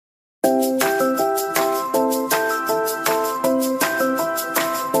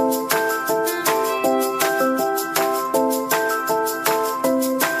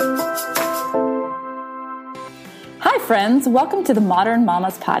friends. Welcome to the Modern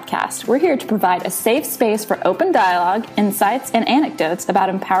Mamas podcast. We're here to provide a safe space for open dialogue, insights, and anecdotes about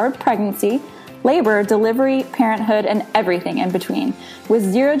empowered pregnancy, labor, delivery, parenthood, and everything in between, with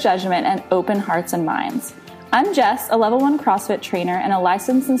zero judgment and open hearts and minds. I'm Jess, a level 1 CrossFit trainer and a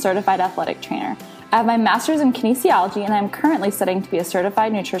licensed and certified athletic trainer. I have my master's in kinesiology, and I'm currently studying to be a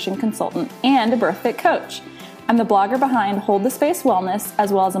certified nutrition consultant and a birth fit coach. I'm the blogger behind Hold the Space Wellness,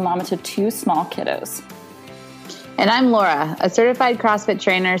 as well as a mama to 2 small kiddos. And I'm Laura, a certified CrossFit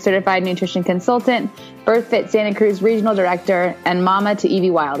trainer, certified nutrition consultant, birth fit Santa Cruz regional director, and mama to Evie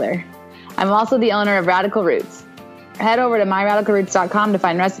Wilder. I'm also the owner of Radical Roots. Head over to myradicalroots.com to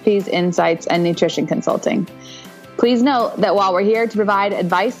find recipes, insights, and nutrition consulting. Please note that while we're here to provide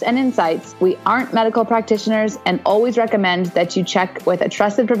advice and insights, we aren't medical practitioners and always recommend that you check with a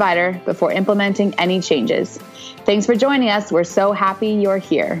trusted provider before implementing any changes. Thanks for joining us. We're so happy you're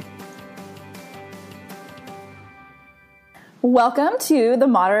here. Welcome to the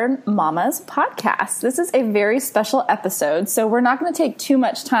Modern Mamas podcast. This is a very special episode, so we're not going to take too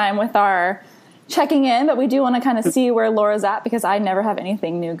much time with our checking in, but we do want to kind of see where Laura's at because I never have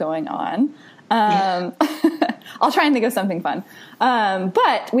anything new going on. I'll try and think of something fun.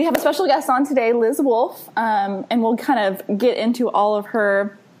 But we have a special guest on today, Liz Wolfe, and we'll kind of get into all of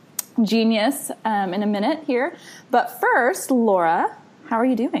her genius in a minute here. But first, Laura, how are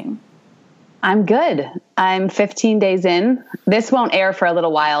you doing? I'm good. I'm 15 days in. This won't air for a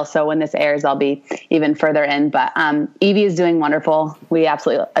little while, so when this airs, I'll be even further in. But Evie is doing wonderful. We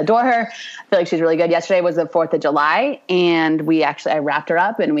absolutely adore her. I feel like she's really good. Yesterday was the 4th of July, and I wrapped her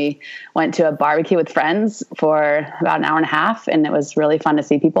up, and we went to a barbecue with friends for about an hour and a half, and it was really fun to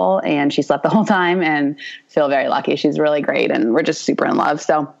see people, and she slept the whole time, and feel very lucky. She's really great, and we're just super in love.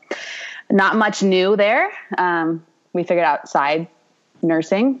 So not much new there. We figured out side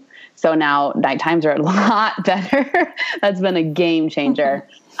nursing. So now night times are a lot better. That's been a game changer.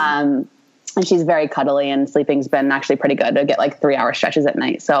 And she's very cuddly, and sleeping's been actually pretty good. I get like 3-hour stretches at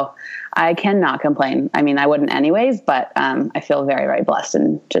night. So I cannot complain. I mean, I wouldn't anyways, but I feel very, very blessed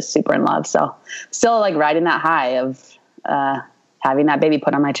and just super in love. So still like riding that high of having that baby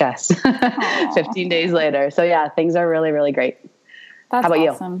put on my chest 15 days later. So yeah, things are really, really great. That's How about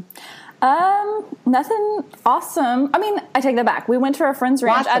awesome. You? Nothing awesome. I mean, I take that back. We went to our friend's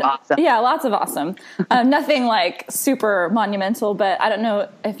ranch. Lots of awesome. Yeah, lots of awesome. Nothing like super monumental, but I don't know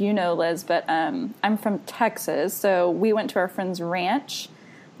if you know, Liz, but I'm from Texas. So we went to our friend's ranch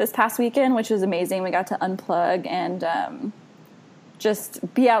this past weekend, which was amazing. We got to unplug and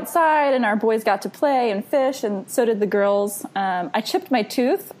just be outside, and our boys got to play and fish, and so did the girls. I chipped my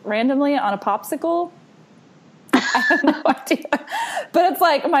tooth randomly on a popsicle. I have no idea, but it's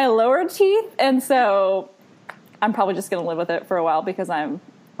like my lower teeth, and so I'm probably just going to live with it for a while because I'm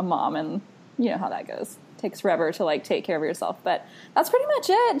a mom, and you know how that goes. It takes forever to like take care of yourself, but that's pretty much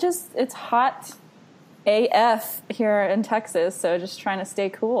it. Just it's hot AF here in Texas, so just trying to stay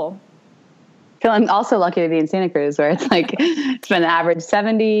cool. Feeling also lucky to be in Santa Cruz, where it's like it's been an average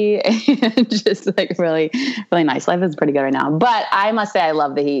 70, and just like really, really nice. Life is pretty good right now, but I must say I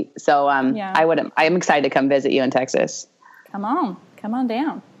love the heat. So I'm excited to come visit you in Texas. Come on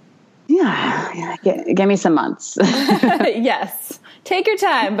down. Yeah, give me some months. Yes, take your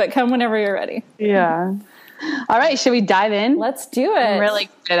time, but come whenever you're ready. Yeah. All right, should we dive in? Let's do it. I'm really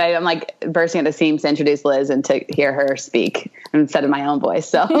good. I'm like bursting at the seams to introduce Liz and to hear her speak instead of my own voice.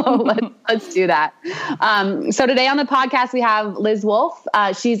 So let's do that. So today on the podcast, we have Liz Wolfe.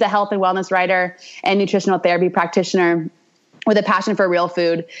 She's a health and wellness writer and nutritional therapy practitioner with a passion for real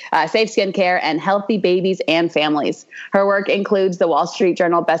food, safe skincare, and healthy babies and families. Her work includes the Wall Street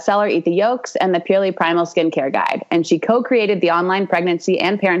Journal bestseller, Eat the Yolks, and the Purely Primal Skincare Guide. And she co-created the online pregnancy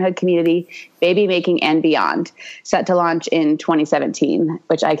and parenthood community, Baby Making and Beyond, set to launch in 2017,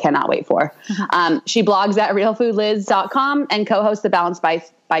 which I cannot wait for. She blogs at realfoodliz.com and co-hosts the Balanced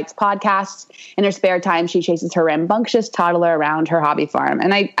Bites podcast. In her spare time, she chases her rambunctious toddler around her hobby farm.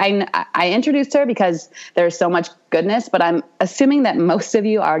 And I introduced her because there's so much goodness, but I'm assuming that most of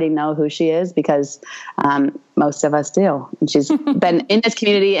you already know who she is because most of us do. And she's been in this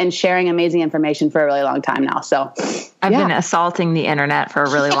community and sharing amazing information for a really long time now. So I've been assaulting the internet for a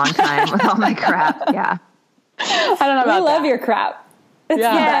really long time with all my crap. Yeah. I don't know about We love your crap. It's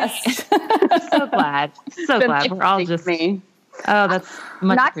the best. So glad. So glad. We're all just me. Oh, that's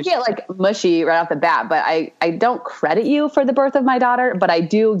much not to get like mushy right off the bat, but I don't credit you for the birth of my daughter, but I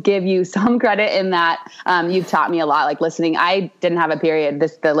do give you some credit in that you've taught me a lot. Like listening, I didn't have a period,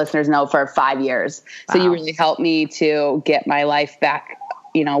 the listeners know, for 5 years. So you really helped me to get my life back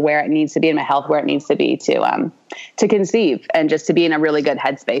where it needs to be, and my health where it needs to be to conceive, and just to be in a really good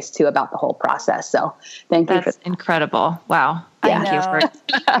headspace too about the whole process. So thank you. That's incredible. Wow. Thank you for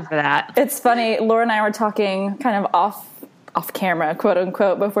that. It's funny. Laura and I were talking kind of off camera, quote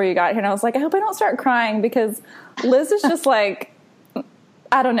unquote, before you got here. And I was like, I hope I don't start crying, because Liz is just like,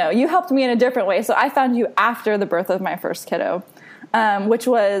 I don't know. You helped me in a different way. So I found you after the birth of my first kiddo, which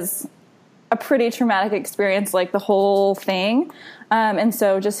was a pretty traumatic experience, like the whole thing. And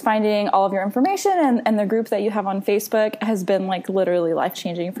so just finding all of your information and the group that you have on Facebook has been like literally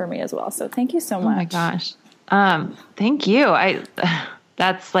life-changing for me as well. So thank you so much. Oh my gosh. Thank you.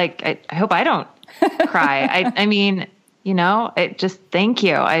 That's like, I hope I don't cry. I mean, just thank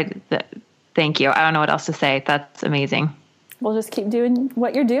you. Thank you. I don't know what else to say. That's amazing. We'll just keep doing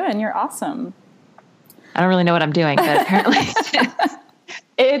what you're doing. You're awesome. I don't really know what I'm doing, but apparently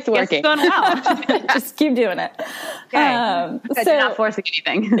it's working. It's going well. Just keep doing it. Okay. So not forcing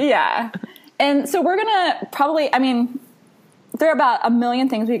anything. Yeah. And so we're going to probably, there are about a million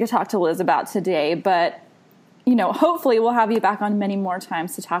things we could talk to Liz about today, but hopefully we'll have you back on many more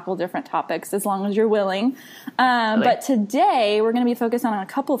times to tackle different topics as long as you're willing. Really? But today we're going to be focused on a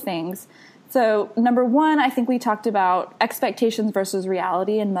couple things. So number one, I think we talked about expectations versus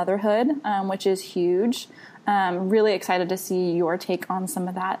reality in motherhood, which is huge. Really excited to see your take on some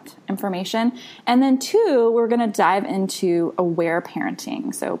of that information. And then two, we're going to dive into aware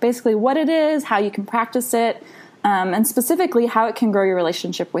parenting. So basically what it is, how you can practice it, and specifically how it can grow your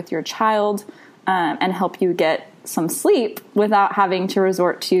relationship with your child, and help you get some sleep without having to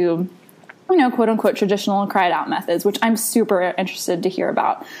resort to, quote unquote, traditional cried out methods, which I'm super interested to hear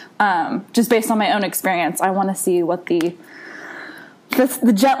about. Just based on my own experience, I want to see what the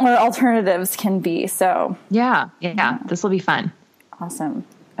gentler alternatives can be. So yeah, this will be fun. Awesome.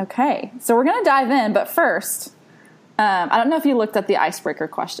 Okay. So we're going to dive in, but first, I don't know if you looked at the icebreaker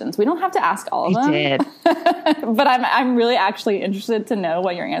questions. We don't have to ask all of them. I did. But I'm really actually interested to know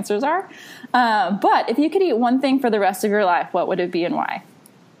what your answers are. But if you could eat one thing for the rest of your life, what would it be and why?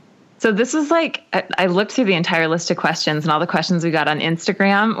 So this is like, I looked through the entire list of questions and all the questions we got on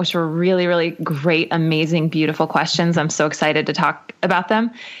Instagram, which were really, really great, amazing, beautiful questions. I'm so excited to talk about them.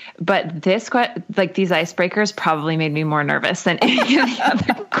 But these icebreakers probably made me more nervous than any of the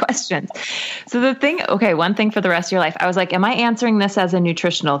other questions. So one thing for the rest of your life, I was like, am I answering this as a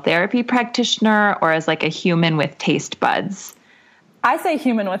nutritional therapy practitioner or as like a human with taste buds? I say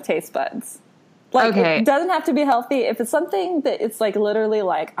human with taste buds. Like, okay. It doesn't have to be healthy. If it's something that it's like literally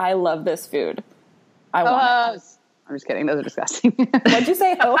like, I love this food, I want it. I'm just kidding. Those are disgusting. What'd you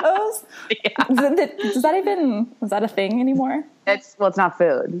say? Ho-hos? Yeah. Is that a thing anymore? It's not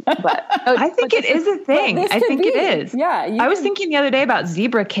food, but I think it is a thing. I think it is. Yeah. I was thinking the other day about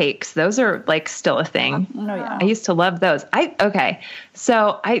zebra cakes. Those are like still a thing. Oh yeah. I used to love those.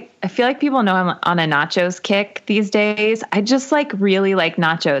 So I feel like people know I'm on a nachos kick these days. I just really like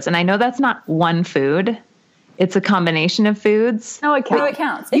nachos. And I know that's not one food. It's a combination of foods. No, it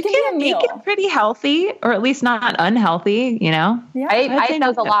counts. It can be a meal. Make it pretty healthy, or at least not unhealthy, Yeah. I ate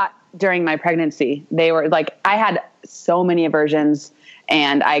those a lot during my pregnancy. They were like, I had so many aversions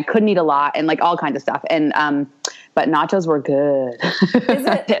and I couldn't eat a lot and like all kinds of stuff. And, but nachos were good. Is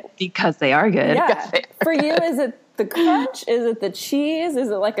it? Because they are good. Yeah. For you, is it the crunch? Is it the cheese? Is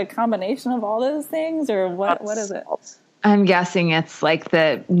it like a combination of all those things, or what is it? I'm guessing it's like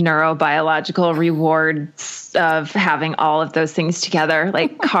the neurobiological rewards of having all of those things together,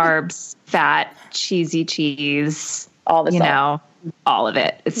 like carbs, fat, cheesy cheese, all of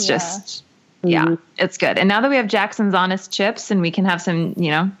it. It's just, it's good. And now that we have Jackson's Honest Chips and we can have some,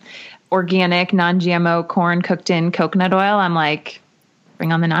 organic, non-GMO corn cooked in coconut oil, I'm like,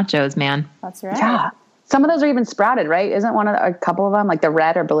 bring on the nachos, man. That's right. Yeah. Some of those are even sprouted, right? Isn't a couple of them like the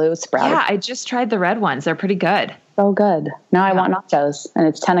red or blue sprouted? Yeah, I just tried the red ones. They're pretty good. So good. Now I want nachos, and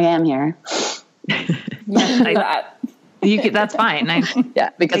it's 10 a.m. here. That's fine.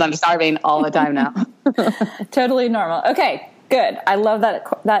 Because I'm starving all the time now. Totally normal. Okay, good. I love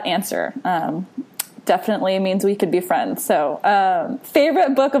that answer. Definitely means we could be friends. So,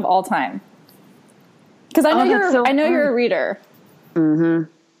 favorite book of all time? Because I know you're a reader. Mm-hmm.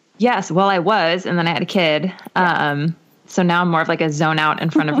 Yes. Well, I was, and then I had a kid. So now I'm more of like a zone out in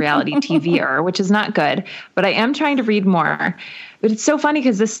front of reality TVer, which is not good, but I am trying to read more. But it's so funny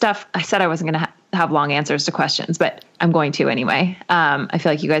because this stuff, I said I wasn't going to have long answers to questions, but I'm going to anyway. I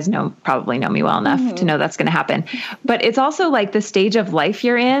feel like you guys probably know me well enough to know that's going to happen. But it's also like the stage of life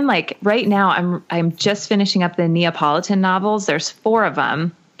you're in. Like right now, I'm just finishing up the Neapolitan novels. There's 4 of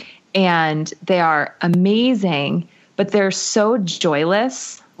them, and they are amazing, but they're so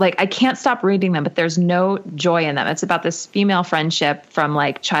joyless. like, I can't stop reading them, but there's no joy in them. It's about this female friendship from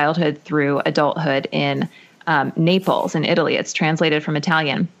like childhood through adulthood in Naples in Italy. It's translated from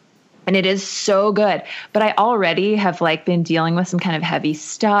Italian. And it is so good. But I already have like been dealing with some kind of heavy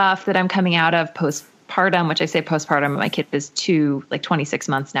stuff that I'm coming out of postpartum, which I say postpartum, my kid is 26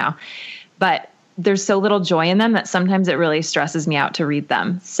 months now. But there's so little joy in them that sometimes it really stresses me out to read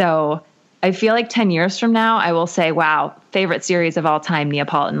them. So I feel like 10 years from now, I will say, wow, favorite series of all time,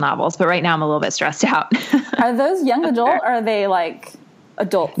 Neapolitan novels. But right now I'm a little bit stressed out. Are those young adult or are they like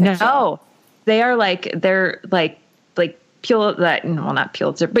adult fiction? No, they're like not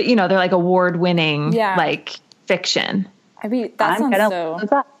Pulitzer, but they're like award-winning, like fiction. I mean, that sounds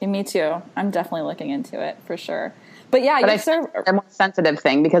so. Me too. I'm definitely looking into it for sure. But yeah, I think a more sensitive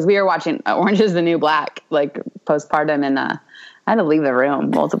thing because we were watching Orange is the New Black like postpartum, and I had to leave the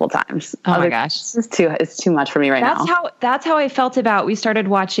room multiple times. Oh my gosh, it's too much for me now. That's how I felt about. We started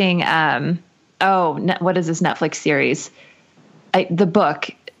watching. What is this Netflix series? The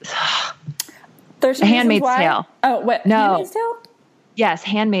book. Handmaid's Tale. Oh, what? No. Handmaid's Tale? Yes,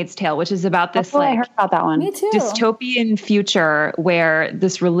 Handmaid's Tale, which is about this I heard about that one. Me too. Dystopian future where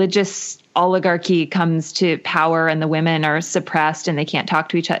this religious oligarchy comes to power and the women are suppressed and they can't talk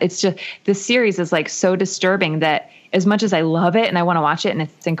to each other. It's just, this series is like so disturbing that as much as I love it and I want to watch it and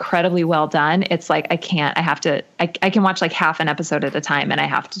it's incredibly well done, it's like I can watch like half an episode at a time and I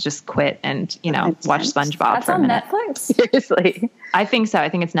have to just quit and, watch SpongeBob That's for a minute. That's on Netflix? Seriously? I think so. I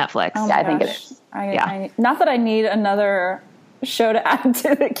think it's Netflix. Oh I think it is. Not that I need another show to add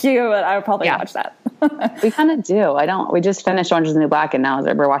to the queue, but I would probably watch that. We kind of do. We just finished Orange is the New Black and now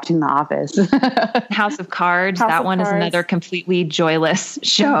we're watching The Office. House of Cards. That one is another completely joyless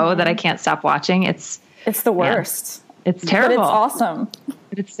show that I can't stop watching. It's the worst. It's terrible. But it's awesome.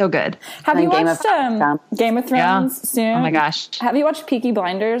 But it's so good. Have you watched Game of Thrones soon? Oh my gosh. Have you watched Peaky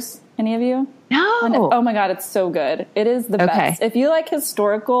Blinders? Any of you? No. Oh my God, it's so good. It is the best. If you like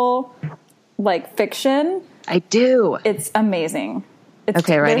historical like fiction, I do. It's amazing.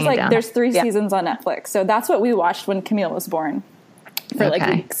 Writing it down. There's 3 seasons on Netflix. So that's what we watched when Camille was born for like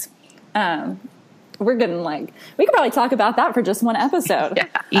weeks. We're getting we could probably talk about that for just one episode. Yeah,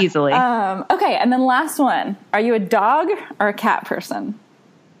 easily. Okay. And then last one, are you a dog or a cat person?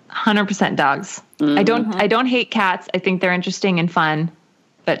 100% dogs. Mm-hmm. I don't hate cats. I think they're interesting and fun,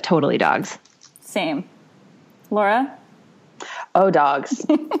 but totally dogs. Same. Laura? Oh, dogs.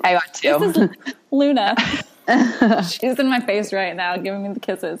 I got 2. This is Luna. She's in my face right now, giving me the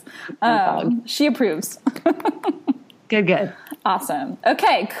kisses. She approves. Good. Awesome.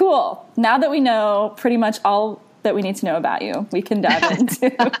 Okay, cool. Now that we know pretty much all that we need to know about you, we can dive into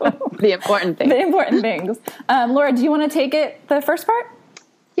the important things. Laura, do you want to take it the first part?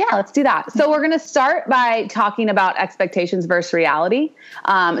 Yeah, let's do that. So we're going to start by talking about expectations versus reality.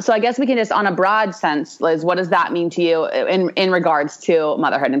 So I guess we can just, on a broad sense, Liz, what does that mean to you in regards to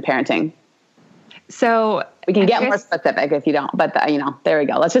motherhood and parenting? So we can get more specific if you don't, but there we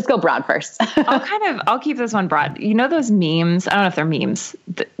go. Let's just go broad first. I'll keep this one broad. Those memes, I don't know if they're memes.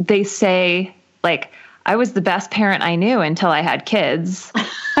 They say like, I was the best parent I knew until I had kids.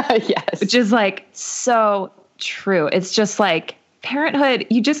 Yes. Which is like so true. It's just like parenthood,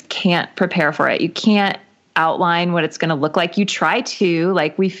 you just can't prepare for it. You can't outline what it's going to look like. You try to,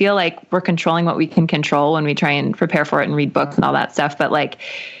 like, we feel like we're controlling what we can control when we try and prepare for it and read books and all that stuff. But like,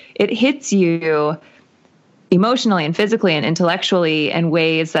 it hits you emotionally and physically and intellectually in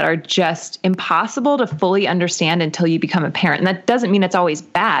ways that are just impossible to fully understand until you become a parent. And that doesn't mean it's always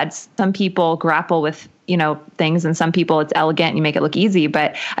bad. Some people grapple with, things, and some people it's elegant and you make it look easy.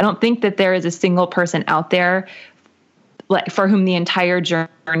 But I don't think that there is a single person out there for whom the entire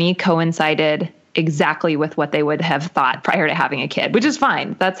journey coincided exactly with what they would have thought prior to having a kid, which is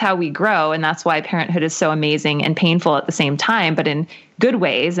fine. That's how we grow. And that's why parenthood is so amazing and painful at the same time, but in good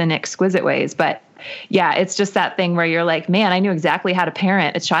ways and exquisite ways. But yeah, it's just that thing where you're like, man, I knew exactly how to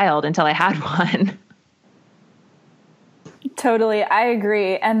parent a child until I had one. Totally. I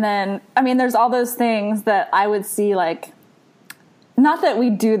agree. And then, there's all those things that I would see, like, not that we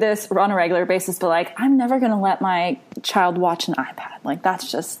do this on a regular basis, but like, I'm never going to let my child watch an iPad. Like,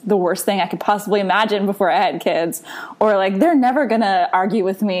 that's just the worst thing I could possibly imagine before I had kids. Or like, they're never going to argue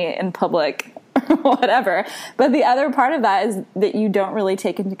with me in public, whatever. But the other part of that is that you don't really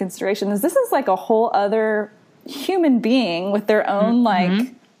take into consideration is this is like a whole other human being with their own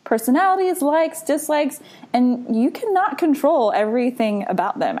like personalities, likes, dislikes, and you cannot control everything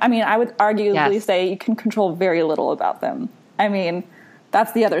about them. I would arguably say you can control very little about them.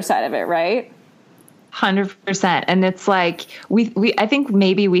 That's the other side of it, right? 100%. And it's like, I think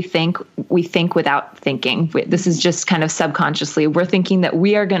maybe we think without thinking. This is just kind of subconsciously, we're thinking that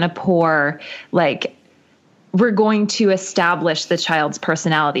we are going to we're going to establish the child's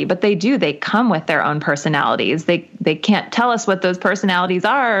personality, but they come with their own personalities. They can't tell us what those personalities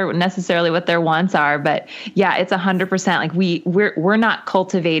are, or necessarily what their wants are, but yeah, it's 100%. Like we're not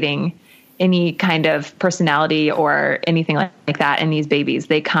cultivating any kind of personality or anything like that in these babies.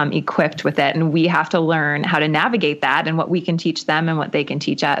 They come equipped with it, and we have to learn how to navigate that and what we can teach them and what they can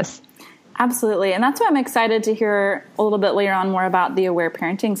teach us. Absolutely. And that's why I'm excited to hear a little bit later on more about the aware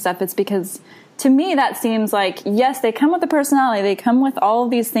parenting stuff. It's because to me, that seems like, yes, they come with a personality. They come with all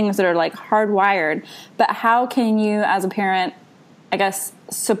of these things that are like hardwired, but how can you as a parent, I guess,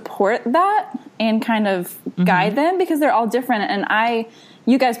 support that and kind of guide them, because they're all different. And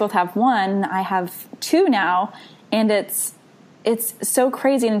you guys both have one, I have two now, and it's so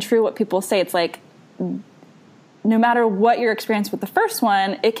crazy and true what people say. It's like, no matter what your experience with the first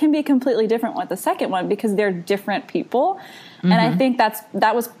one, it can be completely different with the second one because they're different people. And I think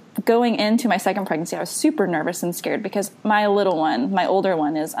that was going into my second pregnancy. I was super nervous and scared because my little one, my older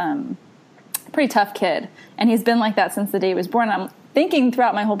one, is a pretty tough kid. And he's been like that since the day he was born. I'm thinking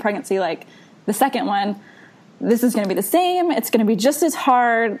throughout my whole pregnancy, like, the second one, this is going to be the same. It's going to be just as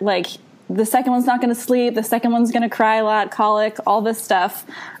hard. Like, the second one's not going to sleep. The second one's going to cry a lot, colic, all this stuff.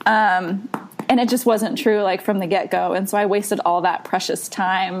 And it just wasn't true, like, from the get-go. And so I wasted all that precious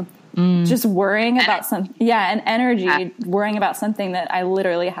time just worrying about and energy, worrying about something that I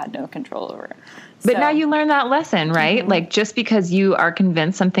literally had no control over. But now you learn that lesson, right? Like, just because you are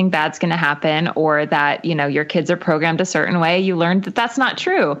convinced something bad's going to happen, or that, your kids are programmed a certain way, you learned that that's not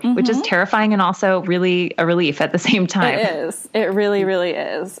true, which is terrifying and also really a relief at the same time. It is. It really, really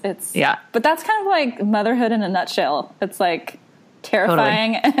is. But that's kind of like motherhood in a nutshell. It's like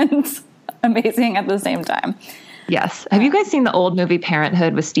terrifying and amazing at the same time. Yes. Have you guys seen the old movie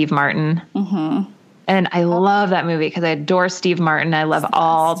Parenthood with Steve Martin? And I love that movie because I adore Steve Martin. I love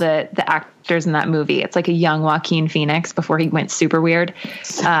all the actors in that movie. It's like a young Joaquin Phoenix before he went super weird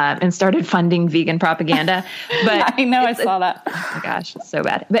and started funding vegan propaganda. But I know, I saw that. Oh my gosh, it's so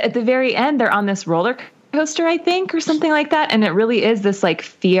bad. But at the very end, they're on this roller coaster, I think, or something like that. And it really is this like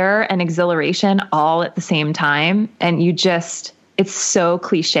fear and exhilaration all at the same time. And it's so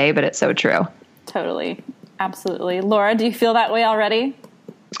cliche, but it's so true. Totally. Absolutely. Laura, do you feel that way already?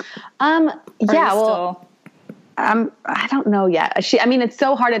 I don't know yet. It's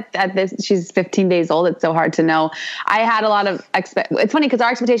so hard at this. She's 15 days old. It's so hard to know. I had a lot of it's funny because our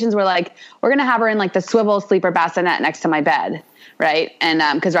expectations were like, we're going to have her in like the swivel sleeper bassinet next to my bed. Right.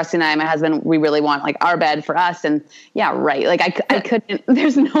 And, cause Rusty and I, my husband, we really want like our bed for us. And yeah, right. Like I couldn't,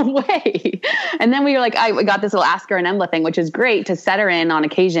 there's no way. And then we were like, I got this little Ask Her and Embla thing, which is great to set her in on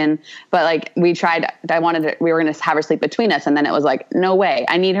occasion. But like we were going to have her sleep between us. And then it was like, no way.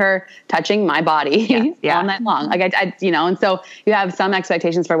 I need her touching my body all night long. Like and so you have some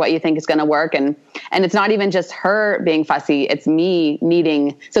expectations for what you think is going to work. And it's not even just her being fussy. It's me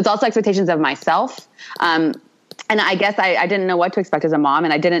needing, so it's also expectations of myself. And I guess I didn't know what to expect as a mom.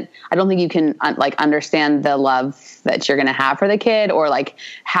 And I don't think you can like understand the love that you're going to have for the kid, or like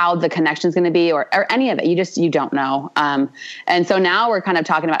how the connection is going to be, or any of it. You don't know. And so now we're kind of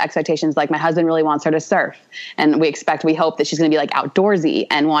talking about expectations. Like my husband really wants her to surf, and we hope that she's going to be like outdoorsy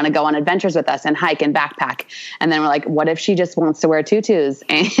and want to go on adventures with us and hike and backpack. And then we're like, what if she just wants to wear tutus?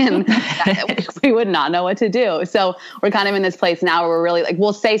 And we would not know what to do. So we're kind of in this place now where we're really like,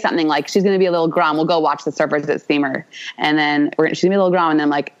 we'll say something like, she's going to be a little grum. We'll go watch the surfers at steamer. And then she's gonna be a little grum. And then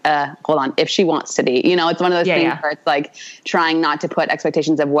like, hold on, if she wants to be, it's one of those things where it's like trying not to put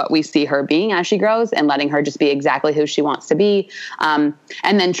expectations of what we see her being as she grows, and letting her just be exactly who she wants to be. And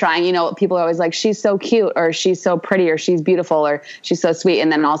then trying, people are always like, she's so cute, or she's so pretty, or she's beautiful, or she's so sweet.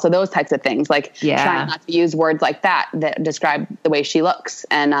 And then also those types of things, like trying not to use words like that describe the way she looks.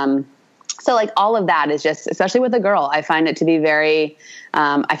 And, so like all of that is just, especially with a girl, I find it to be very,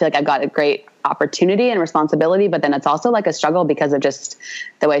 I feel like I've got a great opportunity and responsibility, but then it's also like a struggle because of just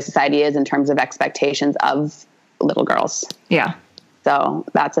the way society is in terms of expectations of little girls. Yeah. So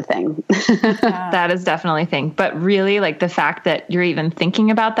that's a thing. That is definitely a thing. But really, like the fact that you're even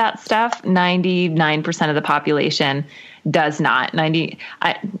thinking about that stuff, 99% of the population does not.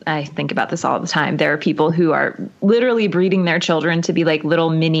 I think about this all the time. There are people who are literally breeding their children to be like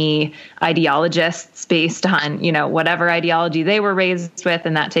little mini ideologists based on, whatever ideology they were raised with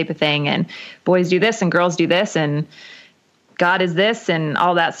and that type of thing. And boys do this and girls do this. And God is this and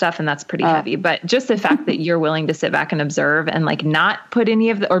all that stuff. And that's pretty heavy, but just the fact that you're willing to sit back and observe and like not put any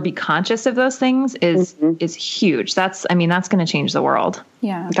of the, or be conscious of those things is huge. That's going to change the world.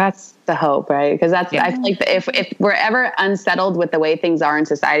 Yeah. That's the hope, right? Because I feel like if we're ever unsettled with the way things are in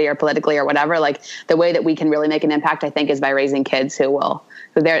society or politically or whatever, like the way that we can really make an impact, I think, is by raising kids the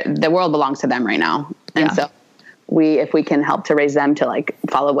world belongs to them right now. And so if we can help to raise them to like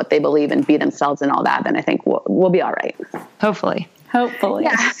follow what they believe and be themselves and all that, then I think we'll be all right. Hopefully.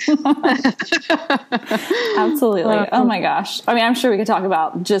 Yeah. Absolutely. Oh my gosh. I mean, I'm sure we could talk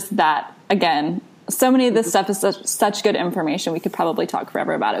about just that again. So many of this stuff is such good information. We could probably talk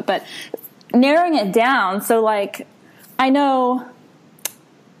forever about it, but narrowing it down. So like, I know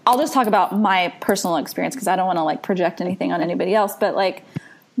I'll just talk about my personal experience because I don't want to like project anything on anybody else, but like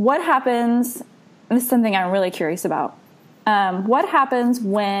what happens, and this is something I'm really curious about. What happens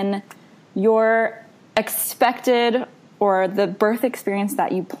when your expected or the birth experience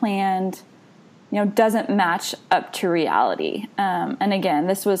that you planned, doesn't match up to reality? And again,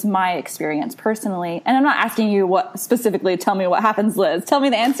 this was my experience personally. And I'm not asking you what specifically, tell me what happens, Liz. Tell me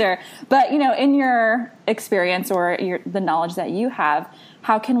the answer. But, in your experience or the knowledge that you have,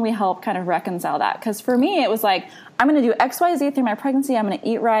 how can we help kind of reconcile that? Because for me, it was like, I'm going to do X, Y, Z through my pregnancy. I'm going to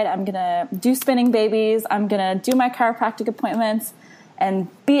eat right. I'm going to do spinning babies. I'm going to do my chiropractic appointments and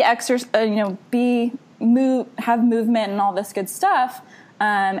have movement and all this good stuff.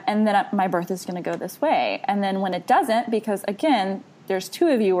 And then my birth is going to go this way. And then when it doesn't, because again, there's two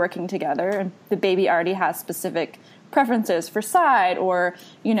of you working together and the baby already has specific preferences for side or,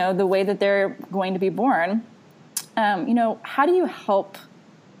 the way that they're going to be born. How do you help?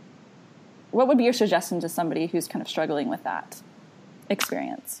 What would be your suggestion to somebody who's kind of struggling with that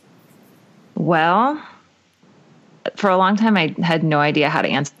experience? Well, for a long time, I had no idea how to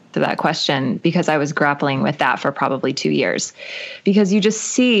answer that question because I was grappling with that for probably 2 years. Because you just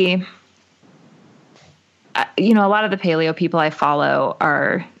see, a lot of the paleo people I follow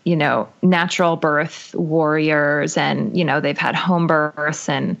are, natural birth warriors and, they've had home births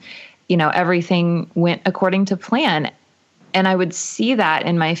and, everything went according to plan. And I would see that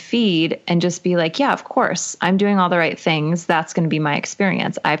in my feed and just be like, yeah, of course, I'm doing all the right things. That's going to be my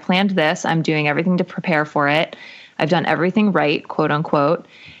experience. I planned this. I'm doing everything to prepare for it. I've done everything right, quote unquote.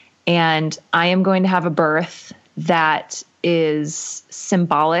 And I am going to have a birth that is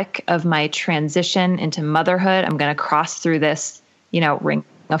symbolic of my transition into motherhood. I'm going to cross through this, ring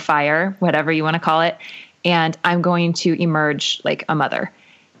of fire, whatever you want to call it. And I'm going to emerge like a mother.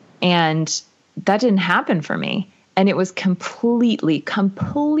 And that didn't happen for me. And it was completely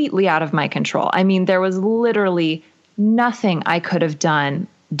out of my control. I mean, there was literally nothing I could have done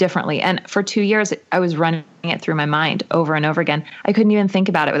differently. And for 2 years, I was running it through my mind over and over again. I couldn't even think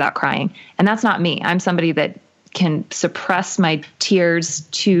about it without crying. And that's not me. I'm somebody that can suppress my tears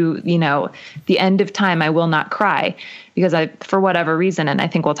to, the end of time. I will not cry because for whatever reason, and I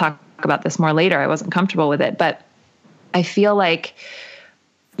think we'll talk about this more later, I wasn't comfortable with it. But I feel like,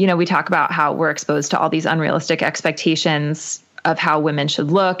 we talk about how we're exposed to all these unrealistic expectations of how women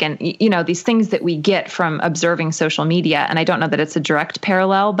should look and, these things that we get from observing social media. And I don't know that it's a direct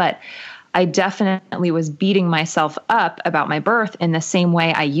parallel, but I definitely was beating myself up about my birth in the same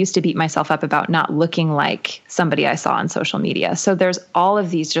way I used to beat myself up about not looking like somebody I saw on social media. So there's all of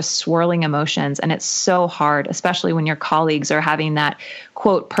these just swirling emotions. And it's so hard, especially when your colleagues are having that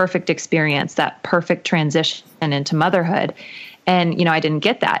quote, perfect experience, that perfect transition into motherhood. And, I didn't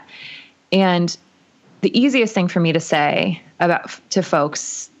get that. And the easiest thing for me to say to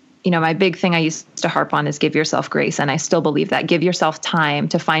folks, my big thing I used to harp on is give yourself grace. And I still believe that. Give yourself time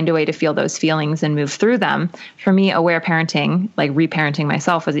to find a way to feel those feelings and move through them. For me, aware parenting, like reparenting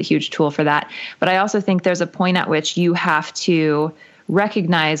myself, was a huge tool for that. But I also think there's a point at which you have to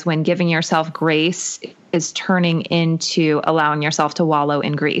recognize when giving yourself grace is turning into allowing yourself to wallow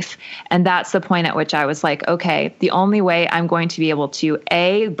in grief. And that's the point at which I was like, okay, the only way I'm going to be able to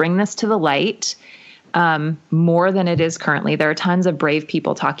bring this to the light more than it is currently. There are tons of brave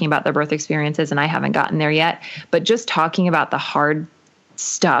people talking about their birth experiences, and I haven't gotten there yet. But just talking about the hard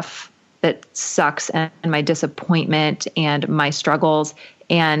stuff that sucks and my disappointment and my struggles,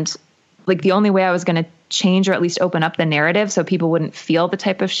 and like the only way I was going to change or at least open up the narrative so people wouldn't feel the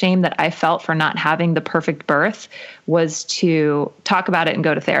type of shame that I felt for not having the perfect birth was to talk about it and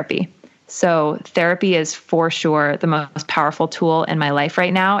go to therapy. So therapy is for sure the most powerful tool in my life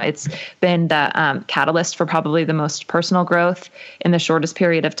right now. It's been the catalyst for probably the most personal growth in the shortest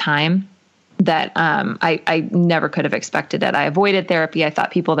period of time that I never could have expected it. I avoided therapy. I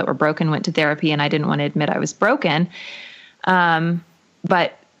thought people that were broken went to therapy, and I didn't want to admit I was broken.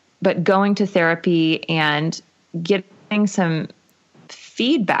 But going to therapy and getting getting some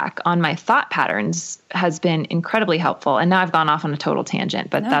feedback on my thought patterns has been incredibly helpful. And now I've gone off on a total tangent,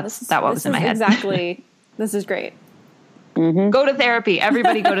 but that was in my head. Exactly. This is great. Mm-hmm. Go to therapy.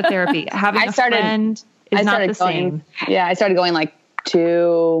 Everybody go to therapy. Having a friend is not the same. Yeah. I started going like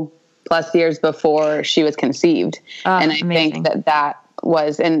 2+ years before she was conceived. And I think that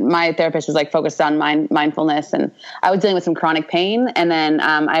was, and my therapist was like focused on mindfulness, and I was dealing with some chronic pain. And then,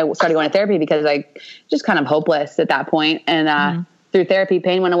 I started going to therapy because I just kind of hopeless at that point. And, through therapy,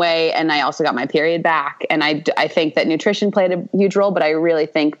 pain went away, and I also got my period back. And I think that nutrition played a huge role, but I really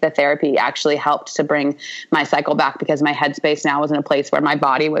think the therapy actually helped to bring my cycle back, because my headspace now was in a place where my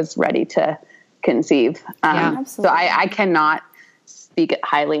body was ready to conceive. So I cannot speak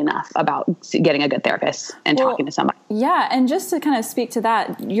highly enough about getting a good therapist and talking to somebody. Yeah. And just to kind of speak to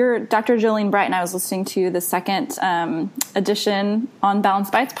that, your Dr. Jolene Brighton, I was listening to the second edition on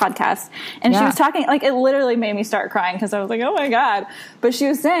Balanced Bites podcast, and she was talking, like, it literally made me start crying because I was like, oh my God. But she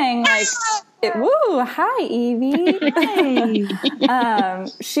was saying, like, hi, Evie.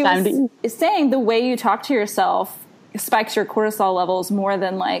 She was saying the way you talk to yourself spikes your cortisol levels more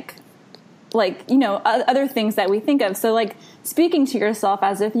than like, other things that we think of. So like speaking to yourself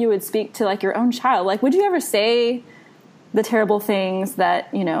as if you would speak to like your own child, like, would you ever say the terrible things that,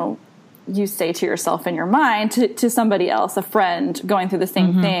 you say to yourself in your mind to somebody else, a friend going through the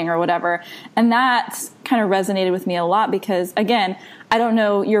same thing or whatever? And that kind of resonated with me a lot because, again, I don't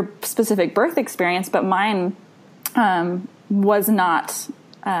know your specific birth experience, but mine was not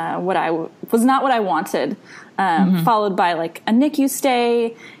what I wanted. Followed by like a NICU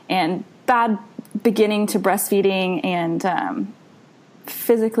stay and bad beginning to breastfeeding, and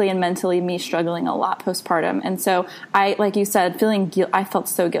physically and mentally me struggling a lot postpartum. And so I, like you said, I felt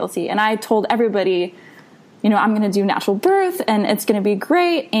so guilty, and I told everybody, I'm going to do natural birth and it's going to be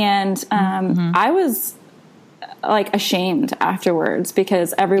great. And I was like ashamed afterwards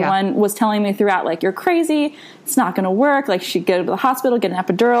because everyone was telling me throughout, like, you're crazy, it's not going to work. Like, she'd go to the hospital, get an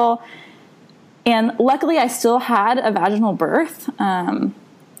epidural. And luckily I still had a vaginal birth.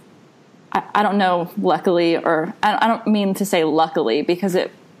 I don't know, luckily, or I don't mean to say luckily, because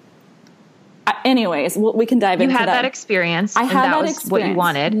anyways, we can dive into that. You had that experience. I had that experience. What you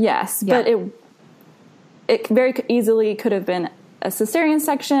wanted. Yes. Yeah. But it very easily could have been a cesarean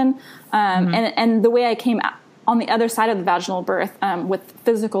section. And the way I came out on the other side of the vaginal birth, with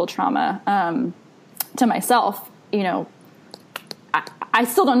physical trauma, to myself, I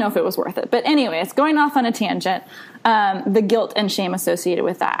still don't know if it was worth it. But anyways, going off on a tangent, the guilt and shame associated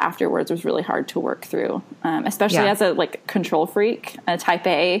with that afterwards was really hard to work through, especially as a control freak, a type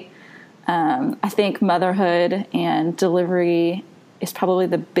A. I think motherhood and delivery is probably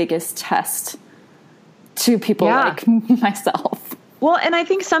the biggest test to people like myself. Well, and I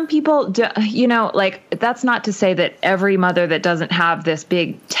think some people, that's not to say that every mother that doesn't have this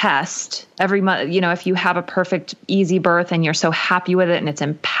big test, every mother, if you have a perfect, easy birth and you're so happy with it and it's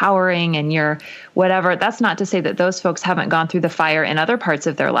empowering and you're whatever, that's not to say that those folks haven't gone through the fire in other parts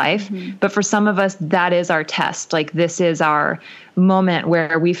of their life. But for some of us, that is our test. Like, this is our moment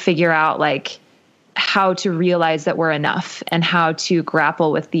where we figure out, like, how to realize that we're enough and how to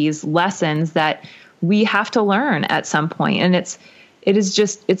grapple with these lessons that we have to learn at some point. And it's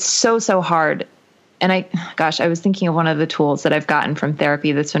so hard. And I was thinking of one of the tools that I've gotten from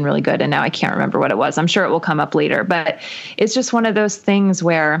therapy that's been really good. And now I can't remember what it was. I'm sure it will come up later, but it's just one of those things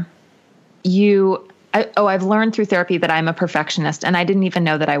where I've learned through therapy that I'm a perfectionist, and I didn't even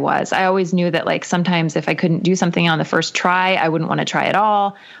know that I was. I always knew that, like, sometimes if I couldn't do something on the first try, I wouldn't want to try at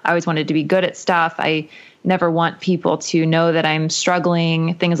all. I always wanted to be good at stuff. I never want people to know that I'm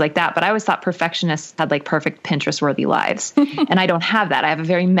struggling, things like that. But I always thought perfectionists had like perfect Pinterest-worthy lives. And I don't have that. I have a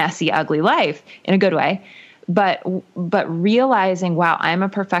very messy, ugly life in a good way. But realizing, wow, I'm a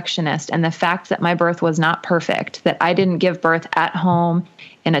perfectionist, and the fact that my birth was not perfect, that I didn't give birth at home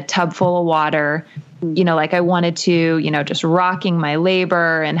in a tub full of water, like I wanted to, just rocking my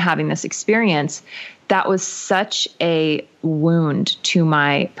labor and having this experience, that was such a wound to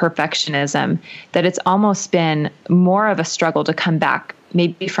my perfectionism that it's almost been more of a struggle to come back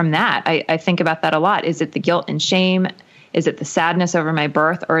maybe from that. I think about that a lot. Is it the guilt and shame? Is it the sadness over my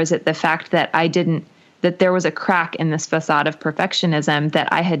birth? Or is it the fact that that there was a crack in this facade of perfectionism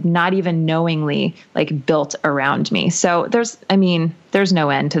that I had not even knowingly built around me? So there's no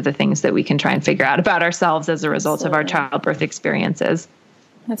end to the things that we can try and figure out about ourselves as a result of our childbirth experiences.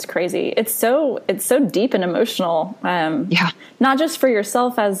 That's crazy. It's so deep and emotional. Not just for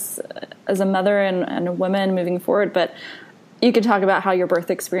yourself as a mother and a woman moving forward, but you could talk about how your birth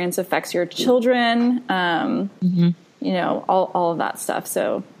experience affects your children. All of that stuff.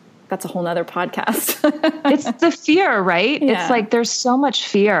 So that's a whole nother podcast. It's the fear, right? Yeah. It's like, there's so much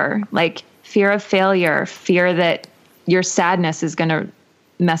fear, like fear of failure, fear that your sadness is going to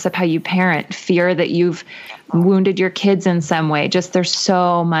mess up how you parent, fear that you've wounded your kids in some way. Just there's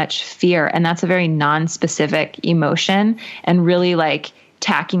so much fear. And that's a very non-specific emotion, and really like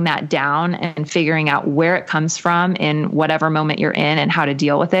tacking that down and figuring out where it comes from in whatever moment you're in and how to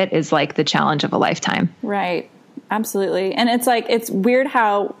deal with it is like the challenge of a lifetime. Right. Absolutely. And it's like, it's weird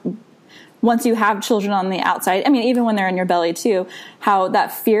how once you have children on the outside, I mean, even when they're in your belly too, how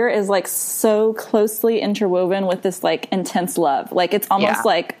that fear is like so closely interwoven with this like intense love. Like it's almost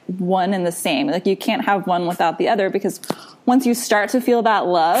like one and the same. Like you can't have one without the other, because once you start to feel that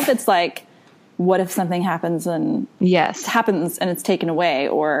love, it's like, what if something happens and it's taken away,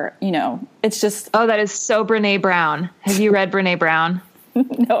 or, you know, it's just. Oh, that is so Brene Brown. Have you read Brene Brown?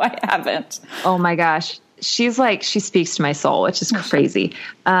 No, I haven't. Oh my gosh. She's like, she speaks to my soul, which is crazy.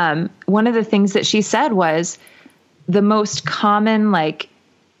 One of the things that she said was the most common, like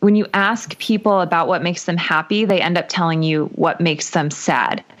when you ask people about what makes them happy, they end up telling you what makes them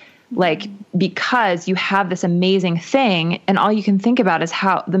sad. Like, because you have this amazing thing and all you can think about is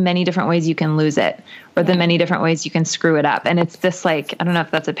how the many different ways you can lose it, or the many different ways you can screw it up. And it's this like, I don't know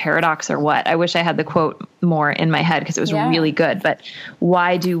if that's a paradox or what. I wish I had the quote more in my head because it was really good. But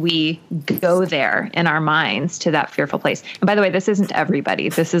why do we go there in our minds to that fearful place? And by the way, this isn't everybody.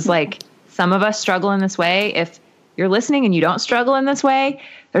 This is like, some of us struggle in this way. If you're listening and you don't struggle in this way,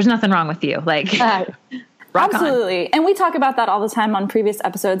 there's nothing wrong with you. Like, absolutely. And we talk about that all the time on previous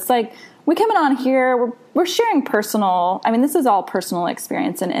episodes. Like, we come in on here, we're sharing personal, I mean, this is all personal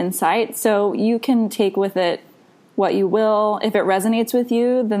experience and insight. So you can take with it what you will. If it resonates with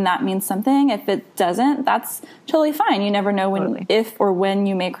you, then that means something. If it doesn't, that's totally fine. You never know when, if or when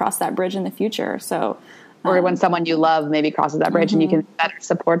you may cross that bridge in the future. So, or when someone you love maybe crosses that bridge and you can better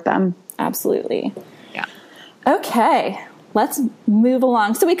support them. Absolutely. Yeah. Okay. Let's move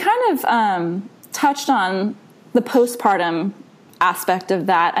along. So we kind of, touched on the postpartum aspect of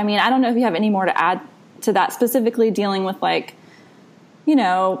that. I mean, I don't know if you have any more to add to that, specifically dealing with like, you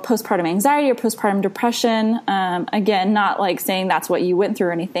know, postpartum anxiety or postpartum depression. Again, not like saying that's what you went through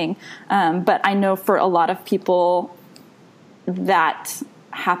or anything. But I know for a lot of people that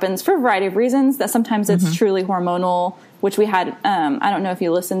happens for a variety of reasons, that sometimes it's truly hormonal, which we had, I don't know if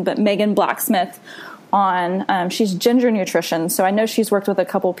you listened, but Megan Blacksmith on, she's Ginger Nutrition. So I know she's worked with a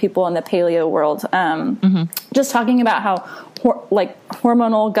couple people in the paleo world, just talking about how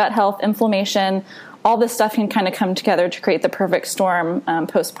hormonal gut health, inflammation, all this stuff can kind of come together to create the perfect storm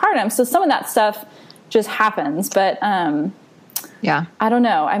postpartum. So some of that stuff just happens, but I don't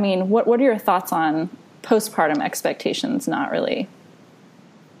know. I mean, what are your thoughts on postpartum expectations? Not really.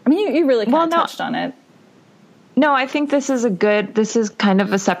 I mean, you really kind of touched on it. No, I think this is kind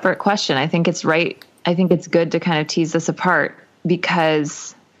of a separate question. I think it's right. I think it's good to kind of tease this apart,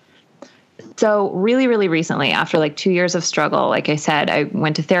 because so really, really recently, after like 2 years of struggle, like I said, I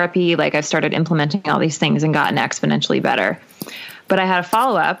went to therapy, like I've started implementing all these things and gotten exponentially better. But I had a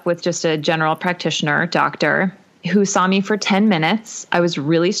follow-up with just a general practitioner, doctor, who saw me for 10 minutes. I was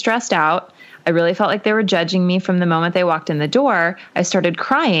really stressed out. I really felt like they were judging me from the moment they walked in the door. I started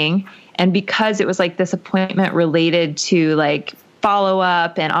crying. And because it was like this appointment related to like follow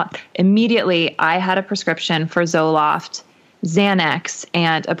up, and immediately I had a prescription for Zoloft, Xanax,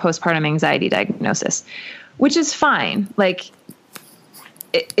 and a postpartum anxiety diagnosis, which is fine. Like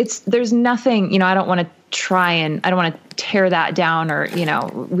there's nothing, you know, I don't want to tear that down, or, you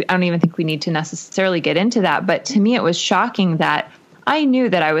know, I don't even think we need to necessarily get into that. But to me, it was shocking that I knew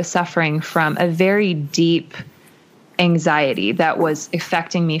that I was suffering from a very deep anxiety that was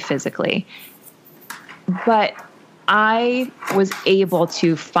affecting me physically. But I was able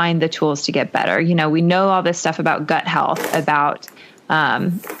to find the tools to get better. You know, we know all this stuff about gut health, about,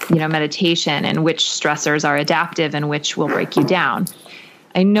 meditation, and which stressors are adaptive and which will break you down.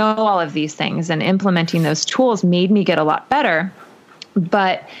 I know all of these things, and implementing those tools made me get a lot better.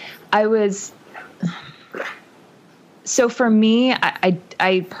 But so for me,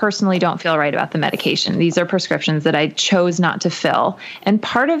 I personally don't feel right about the medication. These are prescriptions that I chose not to fill. And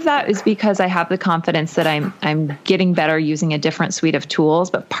part of that is because I have the confidence that I'm getting better using a different suite of tools.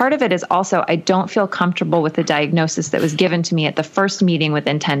 But part of it is also I don't feel comfortable with the diagnosis that was given to me at the first meeting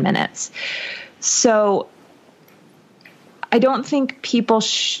within 10 minutes. So I don't think people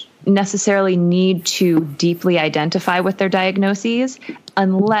necessarily need to deeply identify with their diagnoses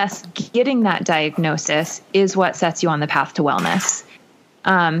unless getting that diagnosis is what sets you on the path to wellness.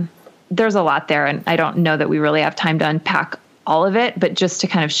 There's a lot there, and I don't know that we really have time to unpack all of it, but just to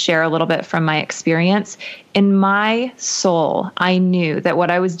kind of share a little bit from my experience. In my soul, I knew that what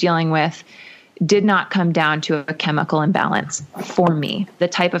I was dealing with did not come down to a chemical imbalance for me, the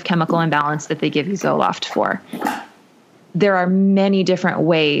type of chemical imbalance that they give you Zoloft for. There are many different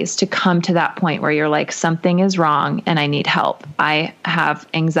ways to come to that point where you're like, something is wrong and I need help. I have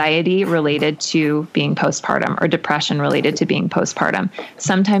anxiety related to being postpartum or depression related to being postpartum.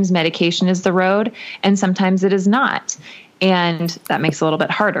 Sometimes medication is the road and sometimes it is not. And that makes it a little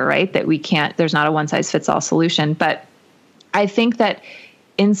bit harder, right? That there's not a one size fits all solution. But I think that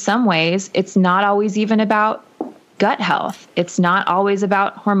in some ways, it's not always even about gut health. It's not always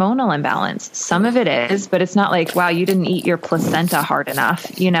about hormonal imbalance. Some of it is, but it's not like, wow, you didn't eat your placenta hard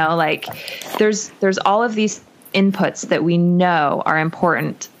enough. Like there's all of these inputs that we know are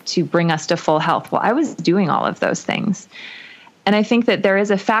important to bring us to full health. Well, I was doing all of those things. And I think that there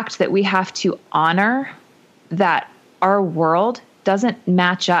is a fact that we have to honor that our world doesn't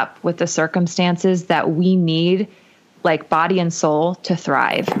match up with the circumstances that we need, like body and soul, to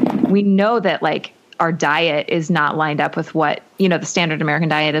thrive. We know that like our diet is not lined up with what, the standard American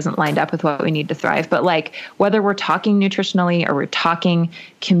diet isn't lined up with what we need to thrive. But like whether we're talking nutritionally or we're talking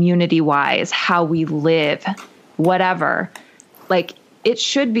community wise, how we live, whatever, like it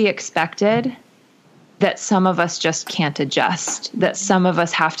should be expected that some of us just can't adjust, that some of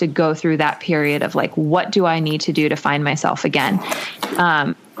us have to go through that period of like, what do I need to do to find myself again?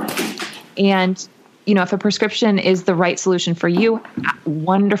 And if a prescription is the right solution for you,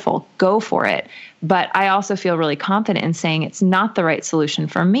 wonderful, go for it. But I also feel really confident in saying it's not the right solution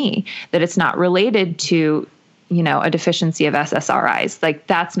for me, that it's not related to, a deficiency of SSRIs. Like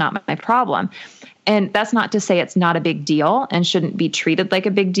that's not my problem. And that's not to say it's not a big deal and shouldn't be treated like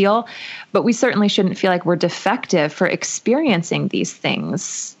a big deal, but we certainly shouldn't feel like we're defective for experiencing these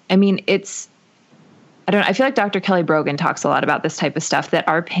things. I mean, I feel like Dr. Kelly Brogan talks a lot about this type of stuff, that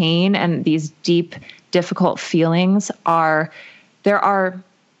our pain and these deep, difficult feelings there are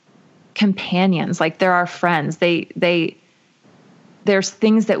companions, like there are friends. There's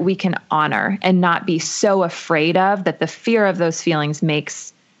things that we can honor and not be so afraid of that the fear of those feelings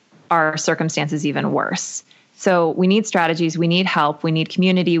makes our circumstances even worse. So we need strategies, we need help, we need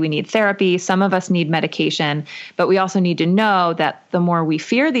community, we need therapy. Some of us need medication, but we also need to know that the more we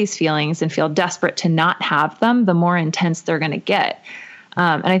fear these feelings and feel desperate to not have them, the more intense they're going to get.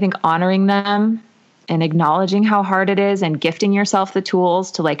 And I think honoring them and acknowledging how hard it is and gifting yourself the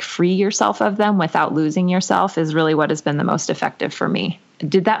tools to like free yourself of them without losing yourself is really what has been the most effective for me.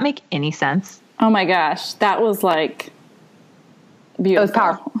 Did that make any sense? Oh my gosh, that was like beautiful. It was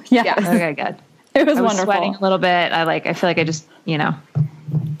powerful. Yeah. Okay, good. It was I was wonderful. Sweating a little bit. I feel like I just,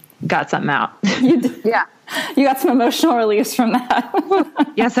 got something out. Yeah. You got some emotional release from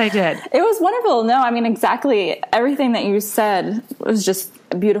that. Yes, I did. It was wonderful. No, I mean, exactly everything that you said was just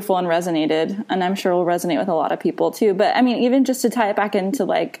beautiful and resonated. And I'm sure will resonate with a lot of people too. But I mean, even just to tie it back into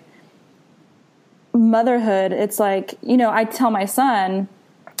like motherhood, it's like, I tell my son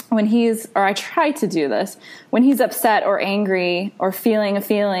I try to do this, when he's upset or angry or feeling a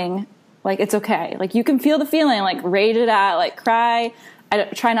feeling, like, it's okay. Like, you can feel the feeling, like, rage it out, like, cry. I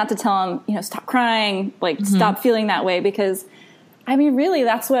try not to tell him, stop crying, like, stop feeling that way. Because, I mean, really,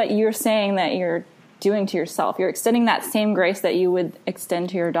 that's what you're saying that you're doing to yourself. You're extending that same grace that you would extend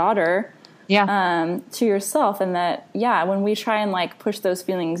to your daughter, to yourself. And that, when we try and, like, push those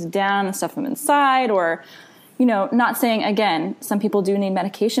feelings down and stuff them inside, or, not saying, again, some people do need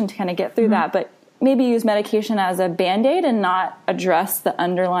medication to kind of get through that, but maybe use medication as a Band-Aid and not address the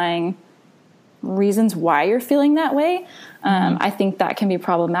underlying reasons why you're feeling that way. I think that can be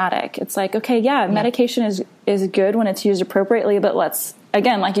problematic. It's like, okay, medication is good when it's used appropriately, but let's,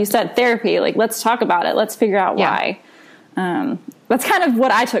 again, like you said, therapy, like, let's talk about it. Let's figure out why. That's kind of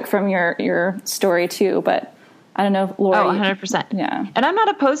what I took from your story too, but I don't know, Lori. 100%. Yeah. And I'm not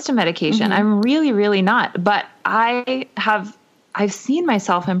opposed to medication. I'm really, really not, but I've seen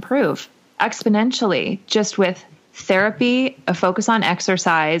myself improve exponentially just with therapy, a focus on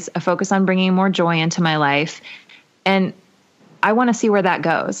exercise, a focus on bringing more joy into my life. And I want to see where that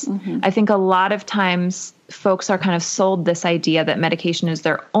goes. I think a lot of times folks are kind of sold this idea that medication is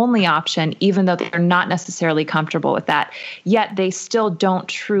their only option, even though they're not necessarily comfortable with that. Yet they still don't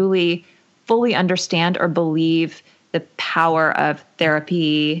truly fully understand or believe the power of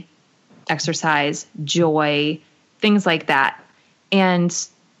therapy, exercise, joy, things like that. And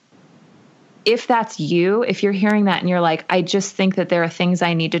if that's you, if you're hearing that and you're like, I just think that there are things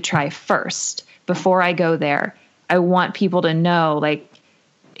I need to try first before I go there, I want people to know, like,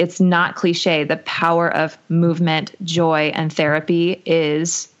 it's not cliche. The power of movement, joy, and therapy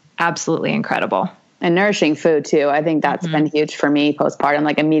is absolutely incredible. And nourishing food too. I think that's been huge for me postpartum.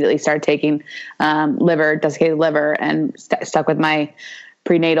 Like immediately started taking desiccated liver and stuck with my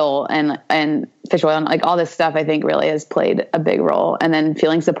prenatal and fish oil and like all this stuff. I think really has played a big role. And then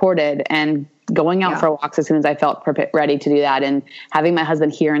feeling supported and going out for walks as soon as I felt ready to do that, and having my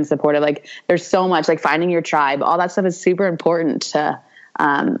husband here and supportive. Like there's so much, like finding your tribe. All that stuff is super important to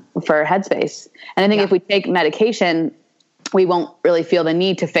for headspace. And I think if we take medication, we won't really feel the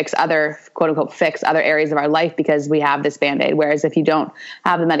need to fix other, quote unquote, fix other areas of our life because we have this Band-Aid. Whereas if you don't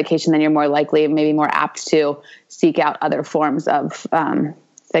have the medication, then you're more likely, maybe more apt to seek out other forms of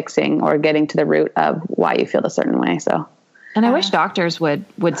fixing or getting to the root of why you feel a certain way. So, and I wish doctors would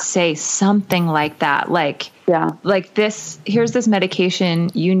say something like that. Like this, here's this medication,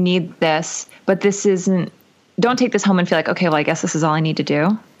 you need this, but this isn't, don't take this home and feel like, okay, well, I guess this is all I need to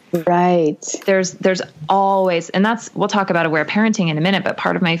do. Right. There's always, and we'll talk about aware parenting in a minute, but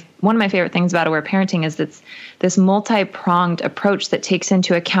one of my favorite things about aware parenting is this multi-pronged approach that takes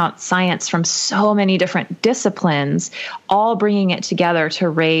into account science from so many different disciplines, all bringing it together to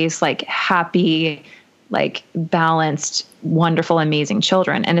raise like happy, like balanced, wonderful, amazing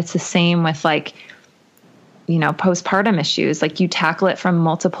children. And it's the same with like, postpartum issues. Like you tackle it from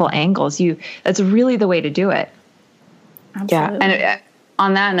multiple angles. That's really the way to do it. Absolutely. Yeah. And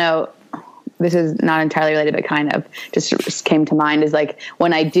on that note, this is not entirely related, but kind of just came to mind is like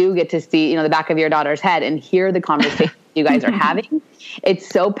when I do get to see, the back of your daughter's head and hear the conversation you guys are having, it's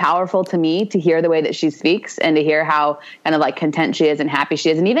so powerful to me to hear the way that she speaks and to hear how kind of like content she is and happy she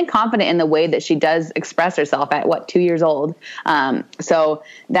is, and even confident in the way that she does express herself at 2 years old. So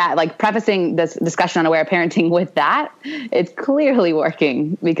that, like, prefacing this discussion on aware parenting with that, it's clearly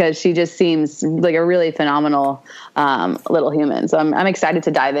working because she just seems like a really phenomenal little human. So I'm excited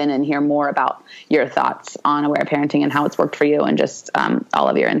to dive in and hear more about your thoughts on aware parenting and how it's worked for you, and just all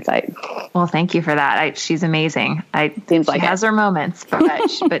of your insight. Well, thank you for that. She's amazing. Seems like she has her moments, but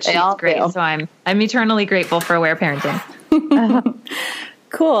she's great. So I'm eternally grateful for aware parenting.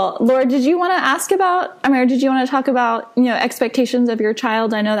 Cool. Laura, did you want to ask about, or did you want to talk about, expectations of your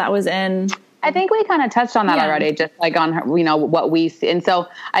child? I know that was in... I think we kind of touched on that already, just like on her, what we see. And so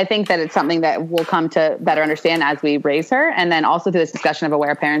I think that it's something that we'll come to better understand as we raise her. And then also through this discussion of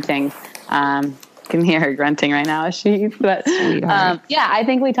aware parenting, can hear her grunting right now, but I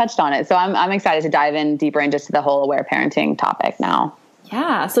think we touched on it. So I'm excited to dive in deeper into the whole aware parenting topic now.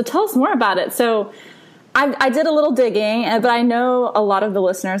 Yeah. So tell us more about it. So I did a little digging, but I know a lot of the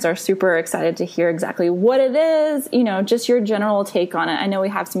listeners are super excited to hear exactly what it is, just your general take on it. I know we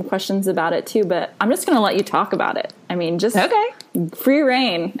have some questions about it too, but I'm just going to let you talk about it. Just free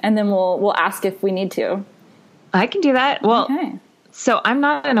reign, and then we'll ask if we need to. I can do that. Well, So I'm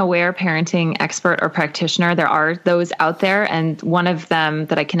not an aware parenting expert or practitioner. There are those out there. And one of them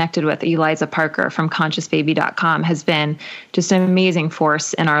that I connected with, Eliza Parker from ConsciousBaby.com, has been just an amazing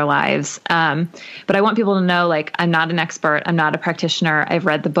force in our lives. But I want people to know, like, I'm not an expert. I'm not a practitioner. I've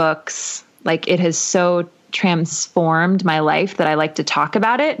read the books. Like, it has so transformed my life that I like to talk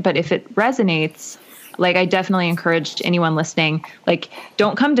about it. But if it resonates, like, I definitely encourage anyone listening, like,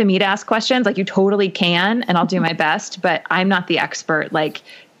 don't come to me to ask questions. Like, you totally can, and I'll do my best, but I'm not the expert. Like,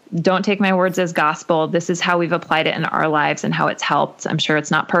 don't take my words as gospel. This is how we've applied it in our lives and how it's helped. I'm sure it's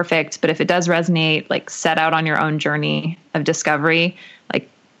not perfect, but if it does resonate, like, set out on your own journey of discovery, like,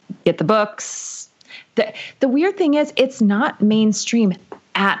 get the books. The weird thing is, it's not mainstream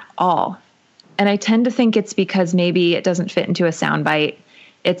at all. And I tend to think it's because maybe it doesn't fit into a soundbite.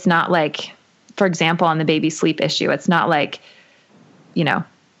 It's not like, for example, on the baby sleep issue, it's not like,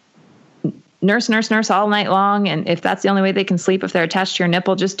 nurse all night long. And if that's the only way they can sleep, if they're attached to your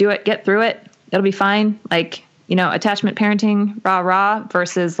nipple, just do it, get through it. It'll be fine. Like, attachment parenting, rah,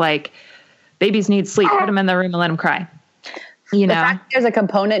 versus like babies need sleep, put them in the room and let them cry. The fact there's a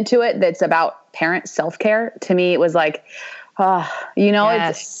component to it that's about parent self-care. To me, it was like,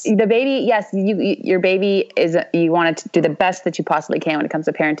 yes. It's the baby. Yes, your baby you want to do the best that you possibly can when it comes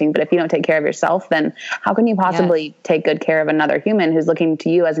to parenting. But if you don't take care of yourself, then how can you possibly take good care of another human who's looking to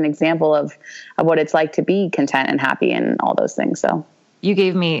you as an example of what it's like to be content and happy and all those things? So you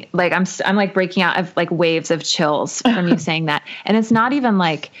gave me, like, I'm like breaking out of like waves of chills from you saying that. And it's not even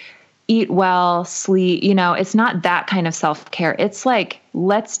like eat well, sleep, it's not that kind of self-care. It's like,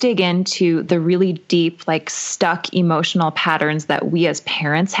 let's dig into the really deep, like, stuck emotional patterns that we as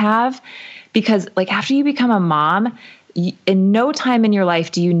parents have. Because, like, after you become a mom, in no time in your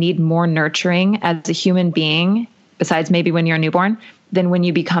life do you need more nurturing as a human being, besides maybe when you're a newborn, than when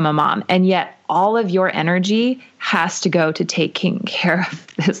you become a mom. And yet all of your energy has to go to taking care of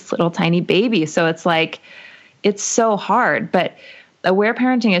this little tiny baby. So it's like, it's so hard. But aware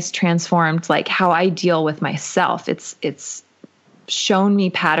parenting has transformed like how I deal with myself. It's shown me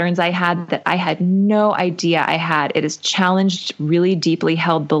patterns I had that I had no idea I had. It has challenged really deeply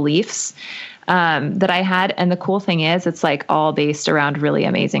held beliefs that I had. And the cool thing is it's like all based around really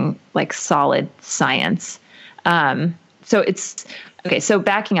amazing, like solid science. So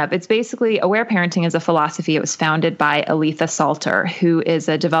backing up, it's basically aware parenting is a philosophy. It was founded by Aletha Salter, who is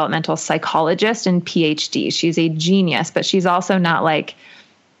a developmental psychologist and PhD. She's a genius, but she's also not like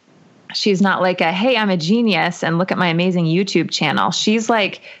a, hey, I'm a genius and look at my amazing YouTube channel. She's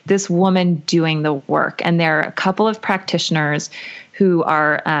like this woman doing the work. And there are a couple of practitioners who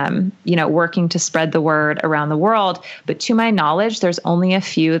are, working to spread the word around the world. But to my knowledge, there's only a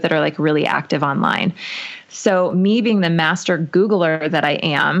few that are like really active online. So me being the master Googler that I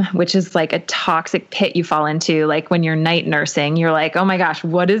am, which is like a toxic pit you fall into, like when you're night nursing, you're like, oh my gosh,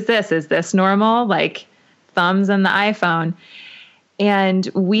 what is this? Is this normal? Like thumbs in the iPhone. And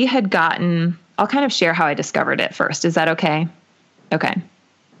we had gotten, I'll kind of share how I discovered it first. Is that okay? Okay.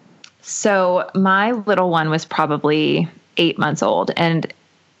 So my little one was probably 8 months old. And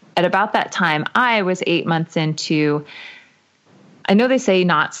at about that time, I was 8 months into, I know they say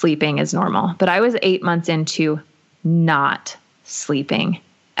not sleeping is normal, but I was 8 months into not sleeping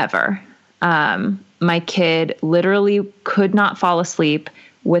ever. My kid literally could not fall asleep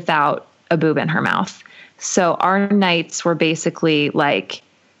without a boob in her mouth. So our nights were basically like,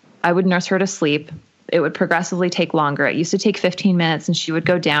 I would nurse her to sleep. It would progressively take longer. It used to take 15 minutes and she would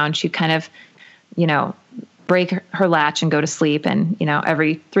go down. She'd kind of, break her latch and go to sleep. And,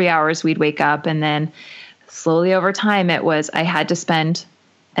 every 3 hours we'd wake up. And then slowly over time, it was, I had to spend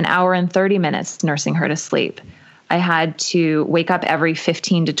an hour and 30 minutes nursing her to sleep. I had to wake up every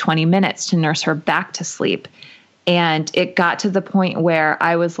 15 to 20 minutes to nurse her back to sleep. And it got to the point where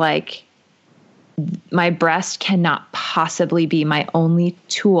I was like, my breast cannot possibly be my only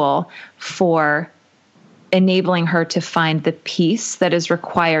tool for enabling her to find the peace that is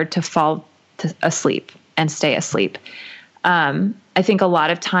required to fall asleep and stay asleep. I think a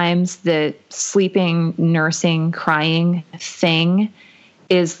lot of times the sleeping, nursing, crying thing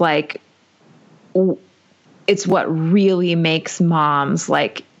is like, it's what really makes moms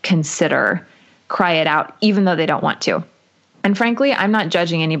like consider cry it out, even though they don't want to. And frankly, I'm not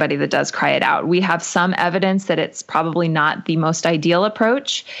judging anybody that does cry it out. We have some evidence that it's probably not the most ideal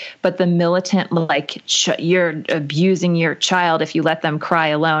approach, but the militant, like, you're abusing your child if you let them cry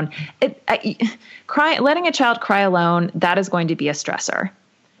alone. Letting a child cry alone, that is going to be a stressor.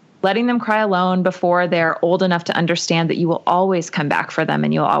 Letting them cry alone before they're old enough to understand that you will always come back for them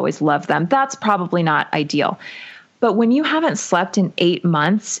and you'll always love them, that's probably not ideal. But when you haven't slept in 8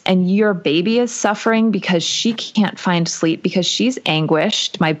 months and your baby is suffering because she can't find sleep because she's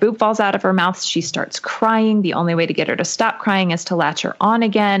anguished, my boob falls out of her mouth, she starts crying. The only way to get her to stop crying is to latch her on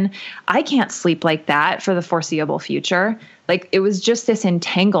again. I can't sleep like that for the foreseeable future. Like it was just this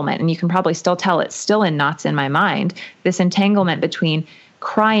entanglement, and you can probably still tell it's still in knots in my mind, this entanglement between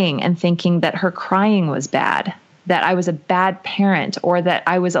crying and thinking that her crying was bad, that I was a bad parent, or that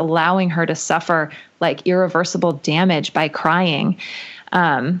I was allowing her to suffer like irreversible damage by crying.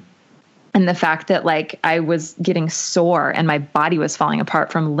 And the fact that like I was getting sore and my body was falling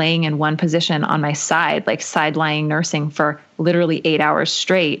apart from laying in one position on my side, like side lying nursing for literally 8 hours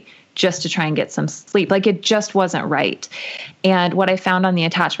straight just to try and get some sleep. Like it just wasn't right. And what I found on the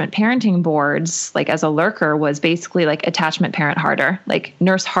attachment parenting boards, like as a lurker, was basically like attachment parent harder, like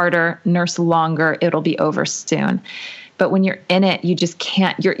nurse harder, nurse longer, it'll be over soon. But when you're in it, you just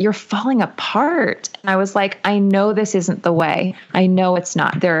can't, you're falling apart. And I was like, I know this isn't the way. I know it's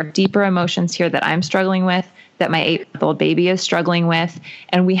not. There are deeper emotions here that I'm struggling with, that my 8-month-old baby is struggling with.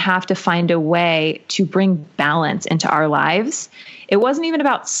 And we have to find a way to bring balance into our lives. It wasn't even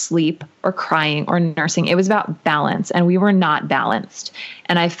about sleep or crying or nursing. It was about balance, and we were not balanced.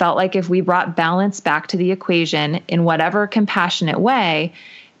 And I felt like if we brought balance back to the equation in whatever compassionate way,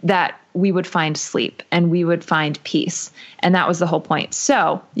 that we would find sleep and we would find peace. And that was the whole point.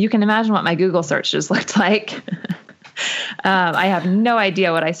 So you can imagine what my Google searches looked like. I have no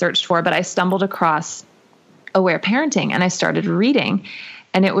idea what I searched for, but I stumbled across aware parenting and I started reading,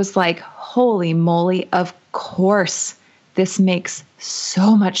 and it was like, holy moly, of course, this makes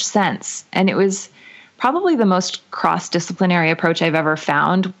so much sense. And it was probably the most cross-disciplinary approach I've ever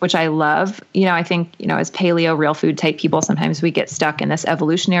found, which I love. I think, as paleo, real food type people, sometimes we get stuck in this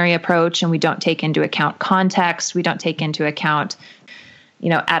evolutionary approach and we don't take into account context. We don't take into account,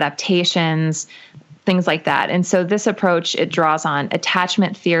 adaptations, things like that. And so this approach, it draws on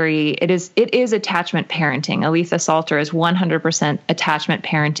attachment theory. It is attachment parenting. Aletha Salter is 100% attachment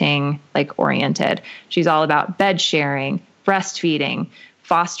parenting, like oriented. She's all about bed sharing, breastfeeding,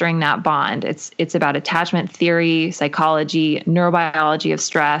 fostering that bond. It's about attachment theory, psychology, neurobiology of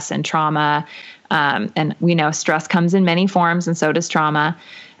stress and trauma. And we know stress comes in many forms, and so does trauma,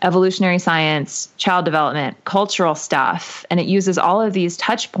 evolutionary science, child development, cultural stuff. And it uses all of these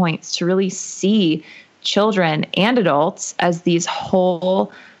touch points to really see children and adults as these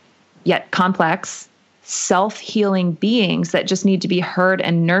whole yet complex self-healing beings that just need to be heard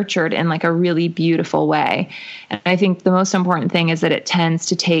and nurtured in like a really beautiful way. And I think the most important thing is that it tends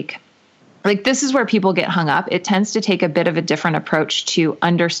to take, like, this is where people get hung up. It tends to take a bit of a different approach to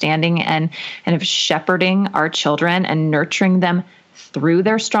understanding and kind of shepherding our children and nurturing them through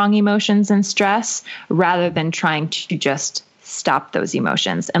their strong emotions and stress, rather than trying to just stop those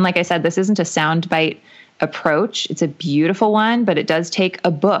emotions. And like I said, this isn't a soundbite approach. It's a beautiful one, but it does take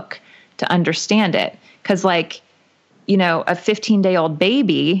a book to understand it. Because like, you know, a 15-day-old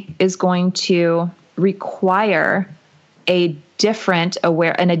baby is going to require a different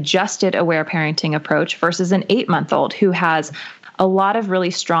an adjusted aware parenting approach versus an 8-month-old who has a lot of really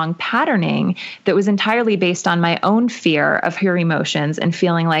strong patterning that was entirely based on my own fear of her emotions and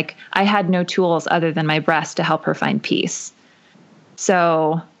feeling like I had no tools other than my breast to help her find peace.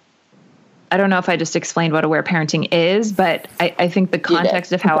 So I don't know if I just explained what aware parenting is, but I think the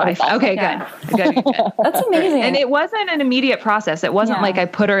context of how okay, good. That's amazing. And it wasn't an immediate process. It wasn't like I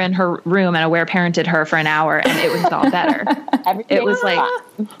put her in her room and aware parented her for an hour and it was all better. It was like,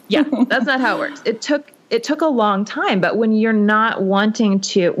 that's not how it works. It took a long time, but when you're not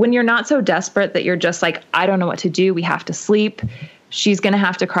when you're not so desperate that you're just like, I don't know what to do, we have to sleep, she's going to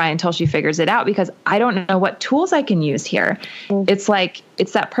have to cry until she figures it out because I don't know what tools I can use here. It's like,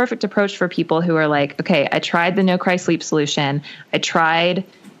 it's that perfect approach for people who are like, okay, I tried the no cry sleep solution. I tried,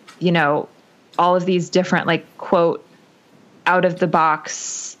 you know, all of these different, like, quote, out of the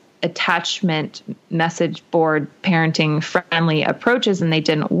box attachment message board parenting friendly approaches, and they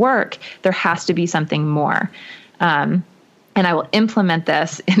didn't work. There has to be something more. And I will implement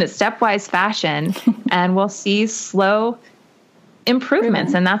this in a stepwise fashion and we'll see slow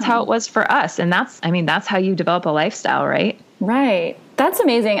improvements. And that's how it was for us. And that's how you develop a lifestyle, right? Right. That's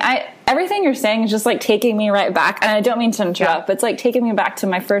amazing. Everything you're saying is just like taking me right back. And I don't mean to interrupt, but it's like taking me back to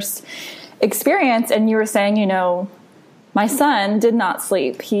my first experience. And you were saying, you know, my son did not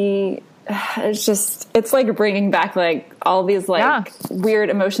sleep. It's like bringing back like all these like weird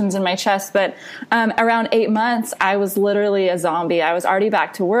emotions in my chest. But around 8 months, I was literally a zombie. I was already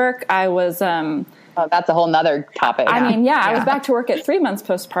back to work. I was, that's a whole nother topic. I was back to work at 3 months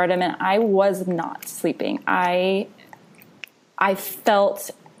postpartum and I was not sleeping. I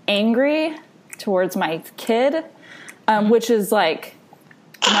felt angry towards my kid, which is like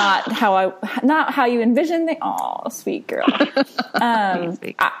not how you envision the, oh, sweet girl.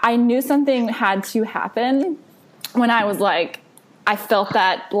 I knew something had to happen when I was like, I felt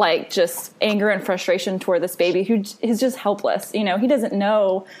that like just anger and frustration toward this baby who is just helpless. You know, he doesn't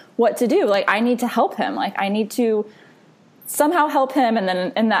know what to do. Like, I need to help him. Like, I need to somehow help him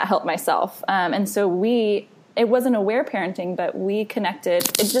and that help myself. And so it wasn't aware parenting, but we connected.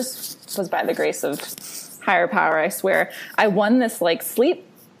 It just was by the grace of higher power, I swear. I won this like sleep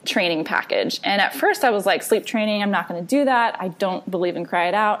training package. And at first I was like, sleep training, I'm not going to do that. I don't believe in cry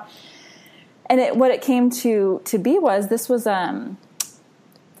it out. And what it came to be was this was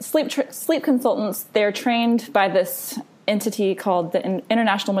sleep consultants. They're trained by this entity called the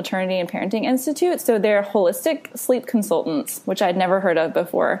International Maternity and Parenting Institute. So they're holistic sleep consultants, which I'd never heard of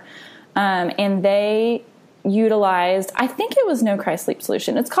before. And they utilized, I think it was no cry sleep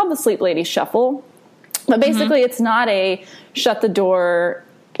solution. It's called the Sleep Lady Shuffle. But basically it's not a shut the door,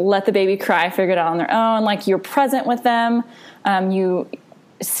 let the baby cry, figure it out on their own. Like, you're present with them. You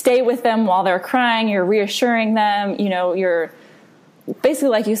stay with them while they're crying. You're reassuring them. You know, you're basically,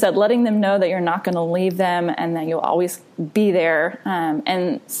 like you said, letting them know that you're not going to leave them and that you'll always be there.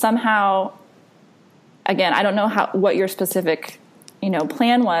 And somehow, again, I don't know what your specific,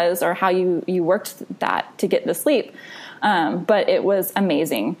 plan was or how you worked that to get the sleep. But it was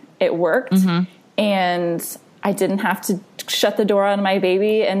amazing. It worked. And I didn't have to shut the door on my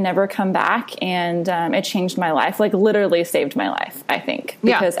baby and never come back. And it changed my life, like literally saved my life, I think.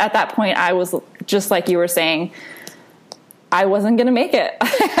 Because at that point I was just like you were saying, I wasn't going to make it.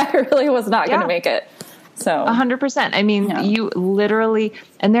 I really was not going to make it. So 100%. I mean, you literally,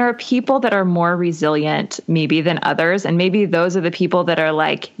 and there are people that are more resilient maybe than others. And maybe those are the people that are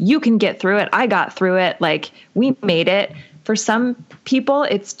like, you can get through it. I got through it. Like, we made it. For some people,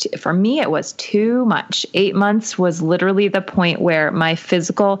 for me, it was too much. 8 months was literally the point where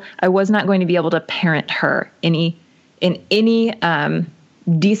I was not going to be able to parent her in any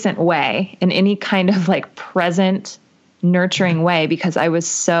decent way, in any kind of like present nurturing way because I was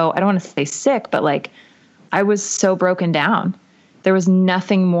so, I don't want to say sick, but like I was so broken down. There was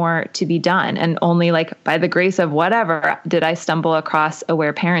nothing more to be done. And only like by the grace of whatever did I stumble across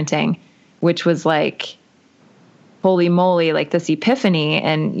aware parenting, which was like, holy moly, like this epiphany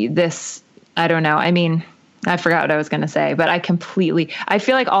and this, I don't know. I mean, I forgot what I was going to say, but I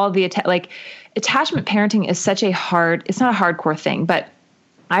feel like all of the, attachment parenting is such a it's not a hardcore thing, but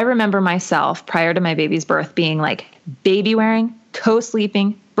I remember myself prior to my baby's birth being like baby wearing,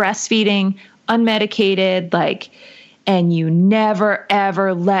 co-sleeping, breastfeeding, unmedicated, like, and you never,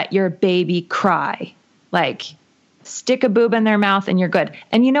 ever let your baby cry. Like, stick a boob in their mouth and you're good.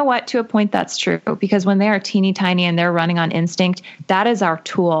 And you know what? To a point, that's true, because when they are teeny tiny and they're running on instinct, that is our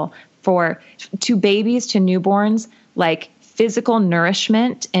tool to babies, to newborns. Like, physical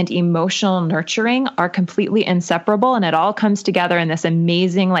nourishment and emotional nurturing are completely inseparable. And it all comes together in this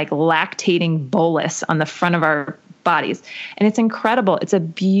amazing, like, lactating bolus on the front of our bodies. And it's incredible. It's a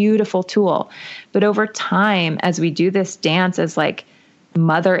beautiful tool. But over time, as we do this dance as like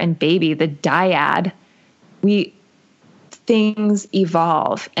mother and baby, the dyad, things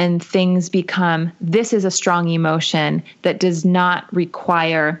evolve and things become, this is a strong emotion that does not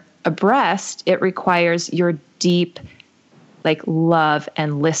require a breast. It requires your deep, like, love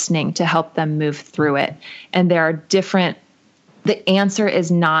and listening to help them move through it. And there are the answer is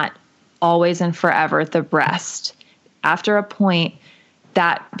not always and forever the breast. After a point,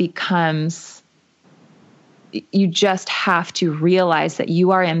 that becomes, you just have to realize that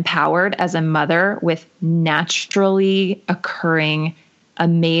you are empowered as a mother with naturally occurring,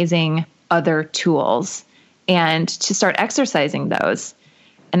 amazing other tools, and to start exercising those.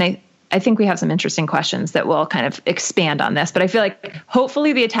 And I think we have some interesting questions that will kind of expand on this, but I feel like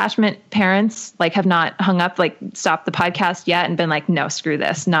hopefully the attachment parents like have not hung up, like stopped the podcast yet and been like, no, screw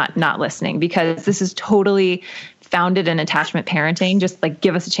this, not listening, because this is totally founded in attachment parenting. Just like,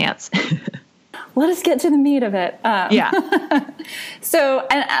 give us a chance. Let us get to the meat of it. Yeah. So,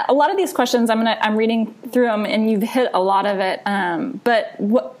 and a lot of these questions, I'm reading through them and you've hit a lot of it. But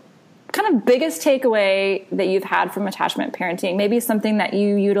what kind of biggest takeaway that you've had from attachment parenting, maybe something that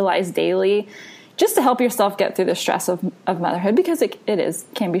you utilize daily just to help yourself get through the stress of motherhood, because it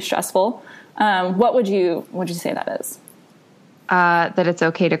can be stressful. What would you say that is? That it's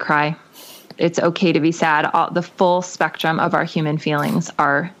okay to cry. It's okay to be sad. The full spectrum of our human feelings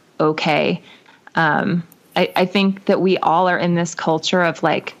are okay. I think that we all are in this culture of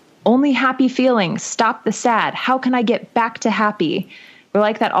like, only happy feelings, stop the sad. How can I get back to happy? We're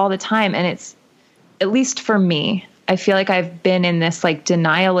like that all the time. And it's, at least for me, I feel like I've been in this like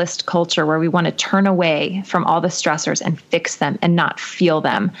denialist culture where we want to turn away from all the stressors and fix them and not feel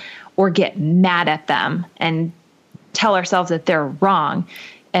them or get mad at them and tell ourselves that they're wrong.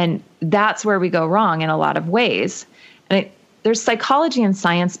 And that's where we go wrong in a lot of ways. And there's psychology and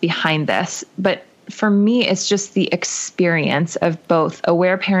science behind this, but for me, it's just the experience of both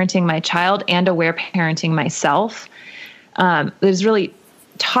aware parenting my child and aware parenting myself. That has really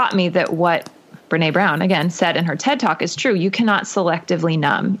taught me that what Brene Brown, again, said in her TED Talk is true. You cannot selectively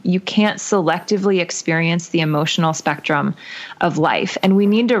numb. You can't selectively experience the emotional spectrum of life. And we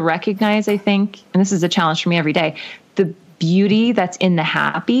need to recognize, I think, and this is a challenge for me every day, the beauty that's in the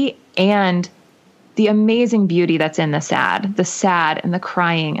happy and the amazing beauty that's in the sad and the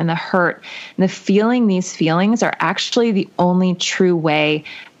crying and the hurt and the feeling. These feelings are actually the only true way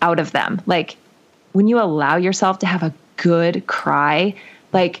out of them. Like, when you allow yourself to have a good cry,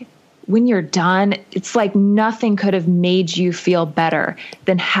 like when you're done, it's like nothing could have made you feel better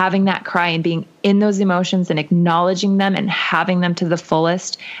than having that cry and being in those emotions and acknowledging them and having them to the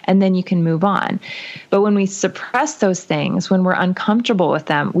fullest. And then you can move on. But when we suppress those things, when we're uncomfortable with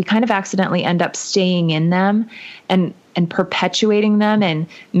them, we kind of accidentally end up staying in them and perpetuating them and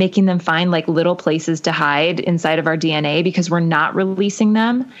making them find like little places to hide inside of our DNA because we're not releasing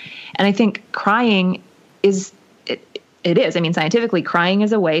them. And I think crying is, it is. I mean, scientifically, crying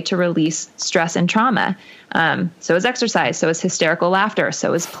is a way to release stress and trauma. So is exercise. So is hysterical laughter.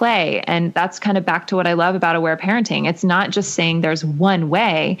 So is play. And that's kind of back to what I love about aware parenting. It's not just saying there's one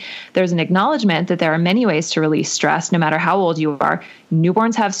way. There's an acknowledgement that there are many ways to release stress, no matter how old you are.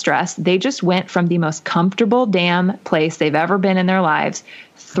 Newborns have stress. They just went from the most comfortable damn place they've ever been in their lives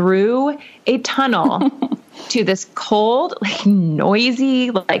through a tunnel to this cold, like noisy,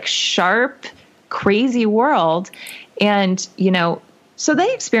 like sharp, crazy world. And, you know, so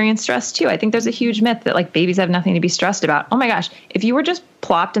they experience stress too. I think there's a huge myth that like babies have nothing to be stressed about. Oh my gosh, if you were just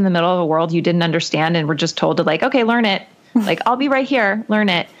plopped in the middle of a world you didn't understand and were just told to like, okay, learn it. Like, I'll be right here, learn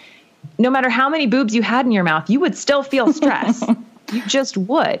it. No matter how many boobs you had in your mouth, you would still feel stress. You just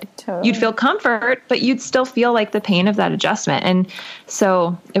would. Totally. You'd feel comfort, but you'd still feel like the pain of that adjustment. And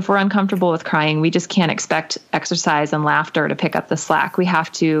so if we're uncomfortable with crying, we just can't expect exercise and laughter to pick up the slack. We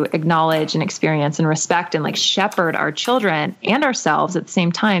have to acknowledge and experience and respect and like shepherd our children and ourselves at the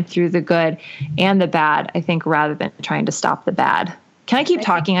same time through the good and the bad, I think, rather than trying to stop the bad. Can I keep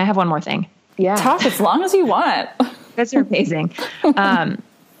talking? I have one more thing. Yeah. Talk as long as you want. You guys are amazing.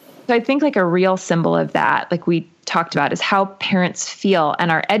 So I think like a real symbol of that, like we talked about, is how parents feel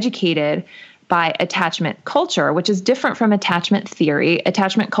and are educated by attachment culture, which is different from attachment theory.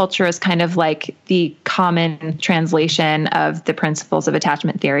 Attachment culture is kind of like the common translation of the principles of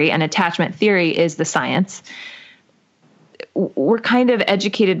attachment theory, and attachment theory is the science. We're kind of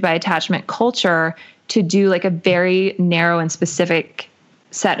educated by attachment culture to do like a very narrow and specific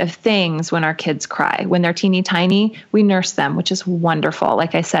set of things when our kids cry. When they're teeny tiny, we nurse them, which is wonderful.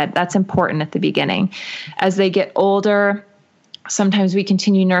 Like I said, that's important at the beginning. As they get older, sometimes we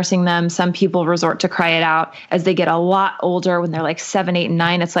continue nursing them. Some people resort to cry it out. As they get a lot older, when they're like 7, 8, and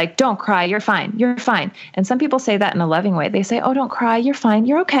 9, it's like, don't cry, you're fine, you're fine. And some people say that in a loving way. They say, oh, don't cry, you're fine,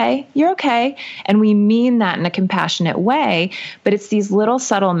 you're okay, you're okay. And we mean that in a compassionate way, but it's these little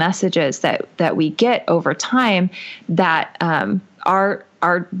subtle messages that we get over time that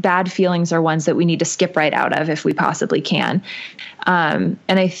our bad feelings are ones that we need to skip right out of if we possibly can. And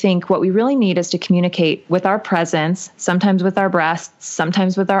I think what we really need is to communicate with our presence, sometimes with our breasts,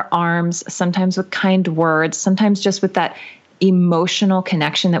 sometimes with our arms, sometimes with kind words, sometimes just with that emotional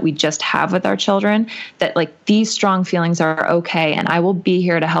connection that we just have with our children, that like these strong feelings are okay, and I will be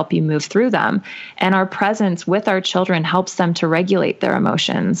here to help you move through them. And our presence with our children helps them to regulate their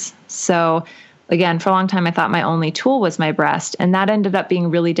emotions. So again, for a long time, I thought my only tool was my breast, and that ended up being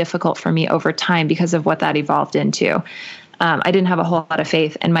really difficult for me over time because of what that evolved into. I didn't have a whole lot of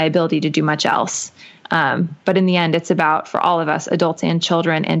faith in my ability to do much else. But in the end, it's about, for all of us, adults and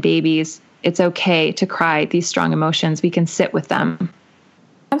children and babies, it's okay to cry these strong emotions. We can sit with them.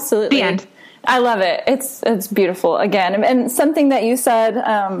 Absolutely. The end. I love it. It's beautiful. Again, and something that you said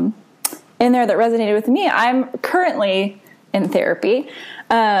in there that resonated with me, I'm currently in therapy.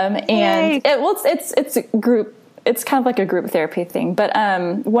 And it's a group, it's kind of like a group therapy thing. But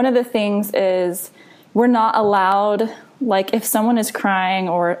one of the things is we're not allowed, like if someone is crying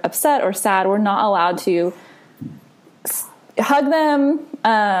or upset or sad, we're not allowed to hug them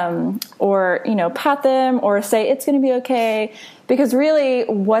or, pat them or say it's going to be okay. Because really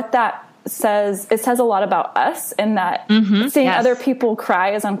what that says, it says a lot about us, and that seeing other people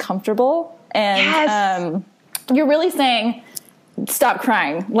cry is uncomfortable. And you're really saying, stop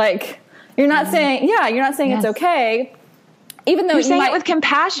crying. Like you're not saying, it's okay. Even though you're saying it with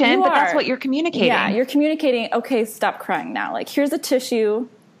compassion, but that's what you're communicating. Yeah, you're communicating, okay, stop crying now. Like here's a tissue.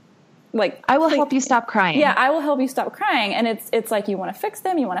 Like I will help you stop crying. Yeah, I will help you stop crying. And it's like you want to fix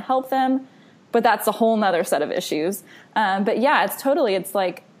them, you want to help them, but that's a whole nother set of issues. But yeah, it's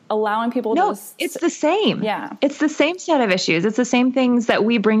like allowing people to it's the same. Yeah. It's the same set of issues. It's the same things that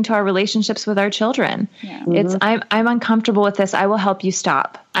we bring to our relationships with our children. Yeah. It's I'm uncomfortable with this. I will help you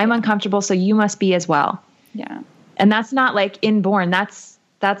stop. I'm uncomfortable, so you must be as well. Yeah. And that's not like inborn. That's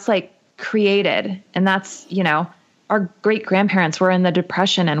like created. And that's, our great grandparents were in the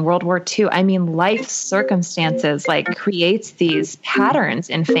Depression and World War II. I mean, life circumstances like creates these patterns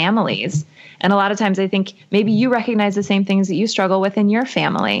in families. And a lot of times I think maybe you recognize the same things that you struggle with in your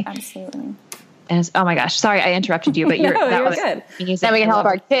family. Absolutely. And oh my gosh, sorry, I interrupted you, but you're good. Then we can help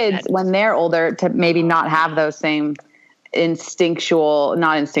our kids when they're older to maybe not have those same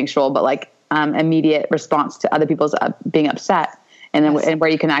not instinctual, but like immediate response to other people's being upset. And then and where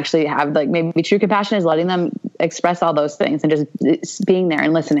you can actually have like maybe true compassion is letting them express all those things and just being there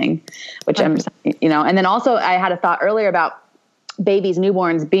and listening, which 100%. And then also I had a thought earlier about babies,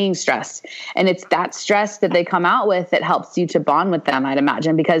 newborns being stressed. And it's that stress that they come out with that helps you to bond with them, I'd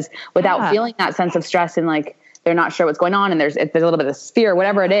imagine, because without feeling that sense of stress and like they're not sure what's going on and there's a little bit of fear,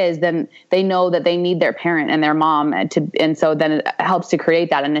 whatever it is, then they know that they need their parent and their mom and so then it helps to create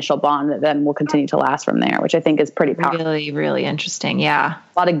that initial bond that then will continue to last from there, which I think is pretty powerful. Really, really interesting. Yeah.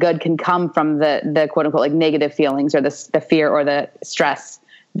 A lot of good can come from the quote unquote like negative feelings or the fear or the stress.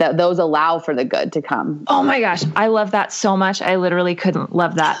 That those allow for the good to come. Oh my gosh. I love that so much. I literally couldn't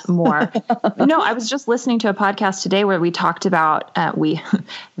love that more. No, I was just listening to a podcast today where we talked about,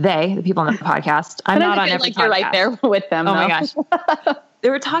 the people on the podcast. I'm not on every podcast. You're right there with them. Oh my gosh. They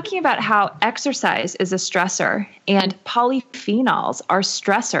were talking about how exercise is a stressor and polyphenols are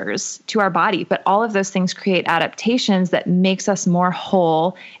stressors to our body, but all of those things create adaptations that makes us more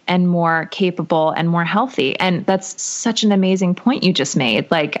whole and more capable and more healthy. And that's such an amazing point you just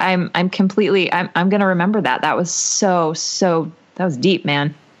made. Like I'm going to remember that. That was so That was deep,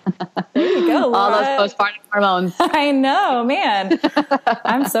 man. There you go, Laura. All those postpartum hormones. I know, man.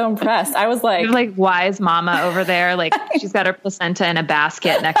 I'm so impressed. I was like, You're like wise mama over there. Like she's got her placenta in a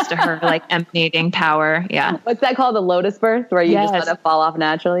basket next to her, like emanating power. Yeah. What's that called? The lotus birth, where you just let it fall off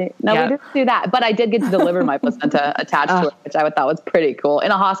naturally? No, we didn't do that. But I did get to deliver my placenta attached to it, which I thought was pretty cool, in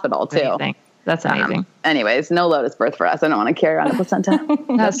a hospital too. Amazing. That's amazing. Anyways, no lotus birth for us. I don't want to carry around a placenta.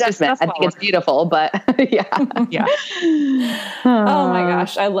 That's just, I think it's beautiful, but yeah. Yeah. oh my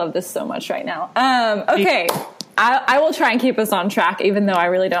gosh, I love this so much right now. Okay. I will try and keep us on track, even though I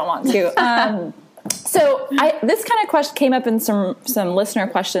really don't want to. So this kind of question came up in some listener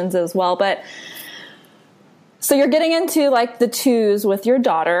questions as well, but so you're getting into like the twos with your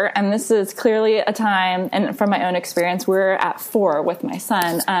daughter, and this is clearly a time, and from my own experience, we're at 4 with my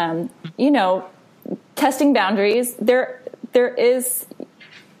son, testing boundaries. There is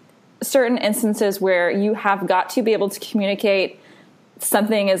certain instances where you have got to be able to communicate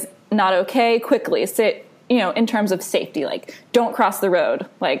something is not okay quickly. So, in terms of safety, like don't cross the road,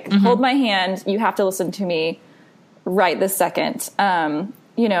 like hold my hand. You have to listen to me right this second.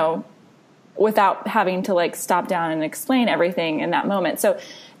 Without having to like stop down and explain everything in that moment. So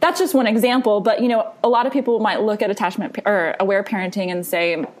that's just one example, but a lot of people might look at attachment or aware parenting and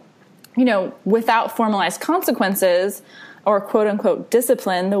say, without formalized consequences or quote unquote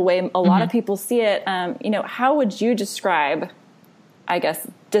discipline, the way a lot of people see it, how would you describe, I guess,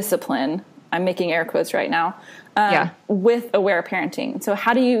 discipline? I'm making air quotes right now, with aware parenting. So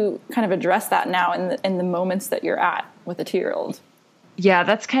how do you kind of address that now in the moments that you're at with a 2-year-old? Yeah,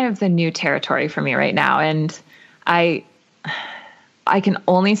 that's kind of the new territory for me right now. And I can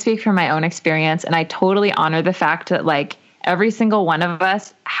only speak from my own experience. And I totally honor the fact that like every single one of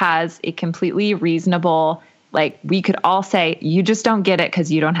us has a completely reasonable, like we could all say, you just don't get it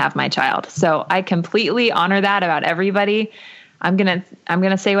because you don't have my child. So I completely honor that about everybody. I'm going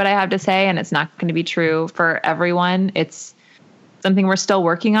to say what I have to say, and it's not going to be true for everyone. It's something we're still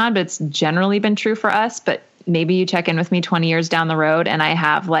working on, but it's generally been true for us. But maybe you check in with me 20 years down the road and I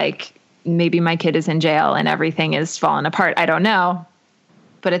have like, maybe my kid is in jail and everything is falling apart. I don't know.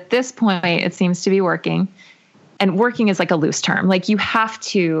 But at this point, it seems to be working. And working is like a loose term. Like you have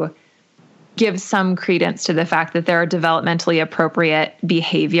to give some credence to the fact that there are developmentally appropriate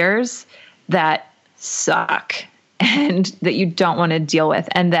behaviors that suck and that you don't want to deal with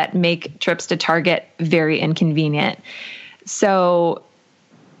and that make trips to Target very inconvenient. So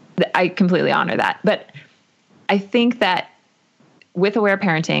I completely honor that. But I think that with aware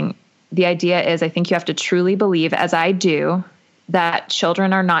parenting, the idea is I think you have to truly believe, as I do, that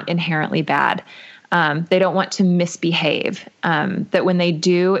children are not inherently bad. They don't want to misbehave. That when they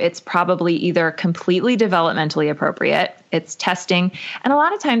do, it's probably either completely developmentally appropriate, it's testing. And a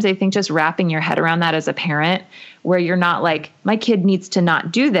lot of times I think just wrapping your head around that as a parent, where you're not like, my kid needs to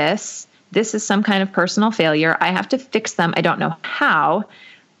not do this. This is some kind of personal failure. I have to fix them. I don't know how.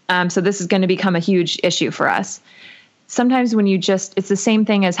 So this is going to become a huge issue for us. Sometimes when it's the same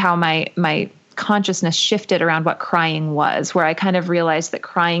thing as how my consciousness shifted around what crying was, where I kind of realized that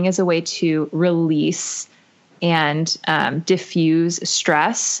crying is a way to release and diffuse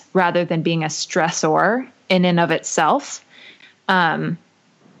stress rather than being a stressor in and of itself.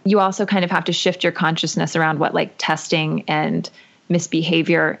 You also kind of have to shift your consciousness around what like testing and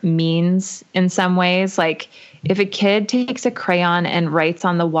misbehavior means in some ways. Like if a kid takes a crayon and writes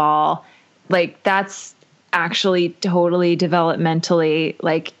on the wall, like that's actually totally developmentally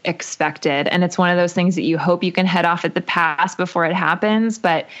like expected. And it's one of those things that you hope you can head off at the pass before it happens.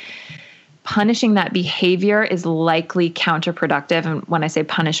 But punishing that behavior is likely counterproductive. And when I say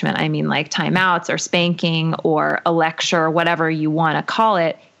punishment, I mean like timeouts or spanking or a lecture, whatever you want to call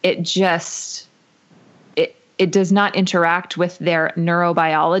it. It does not interact with their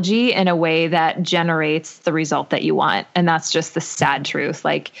neurobiology in a way that generates the result that you want. And that's just the sad truth.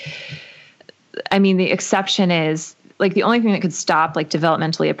 Like, I mean, the exception is like the only thing that could stop like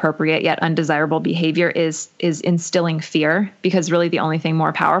developmentally appropriate yet undesirable behavior is instilling fear, because really the only thing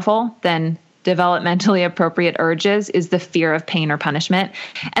more powerful than developmentally appropriate urges is the fear of pain or punishment.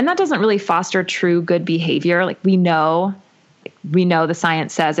 And that doesn't really foster true good behavior. Like we know the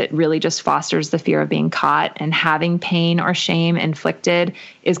science says it really just fosters the fear of being caught, and having pain or shame inflicted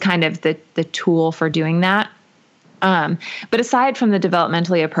is kind of the tool for doing that. But aside from the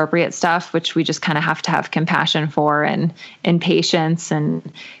developmentally appropriate stuff, which we just kind of have to have compassion for and patience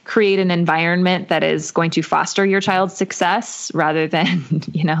and create an environment that is going to foster your child's success rather than,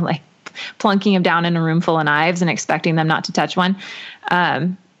 like plunking them down in a room full of knives and expecting them not to touch one.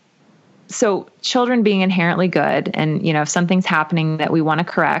 so children being inherently good, and, if something's happening that we want to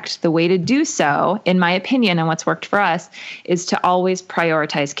correct, the way to do so, in my opinion, and what's worked for us, is to always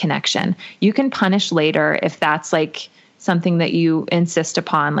prioritize connection. You can punish later if that's like something that you insist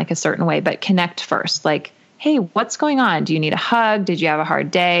upon, like a certain way, but connect first. Like, hey, what's going on? Do you need a hug? Did you have a hard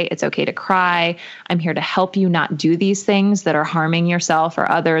day? It's okay to cry. I'm here to help you not do these things that are harming yourself or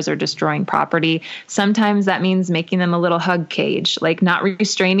others or destroying property. Sometimes that means making them a little hug cage, like not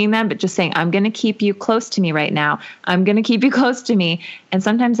restraining them, but just saying, I'm going to keep you close to me right now. I'm going to keep you close to me. And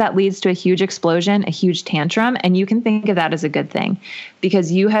sometimes that leads to a huge explosion, a huge tantrum. And you can think of that as a good thing,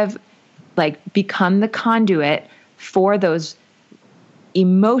 because you have like become the conduit for those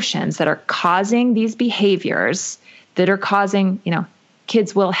emotions that are causing these behaviors that are causing,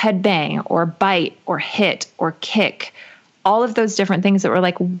 kids will headbang or bite or hit or kick, all of those different things that we're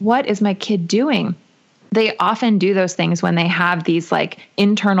like, what is my kid doing? They often do those things when they have these like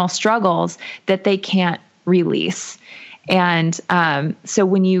internal struggles that they can't release. And so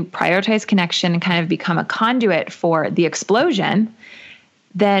when you prioritize connection and kind of become a conduit for the explosion,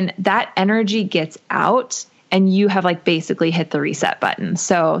 then that energy gets out and you have like basically hit the reset button.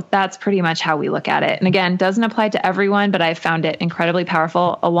 So that's pretty much how we look at it. And again, doesn't apply to everyone, but I found it incredibly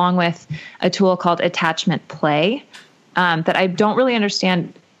powerful, along with a tool called attachment play that I don't really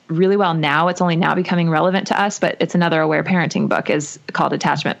understand really well now. It's only now becoming relevant to us, but it's another aware parenting book is called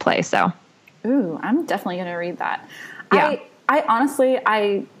Attachment Play. So, ooh, I'm definitely going to read that. Yeah. I honestly,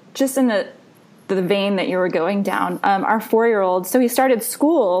 just in the vein that you were going down, our 4-year-old, so he started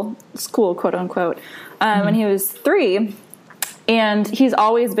school, quote unquote, when he was 3, and he's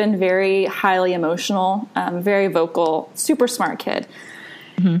always been very highly emotional, very vocal, super smart kid.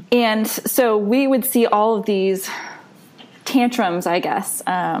 Mm-hmm. And so we would see all of these tantrums, I guess,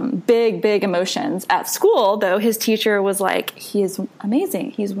 big emotions at school, though his teacher was like, he is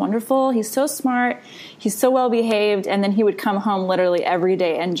amazing. He's wonderful. He's so smart. He's so well behaved. And then he would come home literally every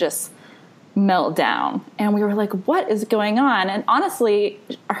day and just melt down. And we were like, what is going on? And honestly,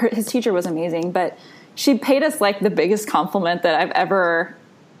 his teacher was amazing, but she paid us like the biggest compliment that I've ever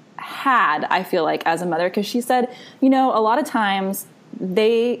had, I feel like, as a mother. Because she said, a lot of times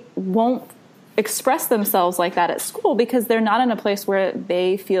they won't express themselves like that at school because they're not in a place where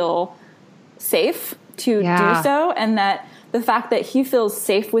they feel safe to do so. And that the fact that he feels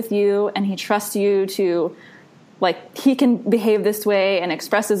safe with you and he trusts you to, like, he can behave this way and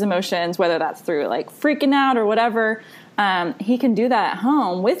express his emotions, whether that's through like freaking out or whatever, he can do that at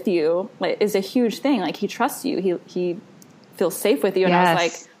home with you, like, is a huge thing. Like, he trusts you. He feels safe with you. And I was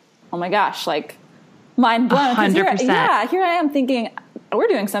like, oh my gosh, like, mind blown. 100%. Here I am thinking we're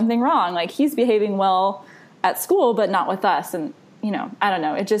doing something wrong. Like, he's behaving well at school, but not with us. And, I don't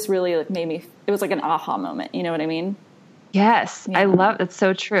know. It just really like made me, it was like an aha moment. You know what I mean? Yes. Yeah. I love, that's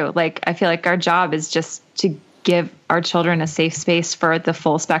so true. Like, I feel like our job is just to give our children a safe space for the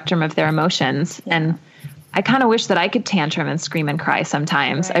full spectrum of their emotions. Yeah. And I kind of wish that I could tantrum and scream and cry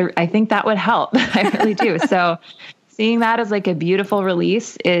sometimes. Right. I think that would help. I really do. So seeing that as like a beautiful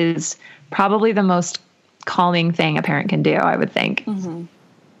release is probably the most calming thing a parent can do, I would think. Mm-hmm.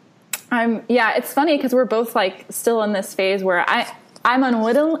 It's funny because we're both like still in this phase where I'm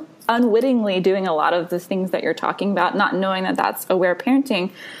unwittingly doing a lot of the things that you're talking about, not knowing that that's aware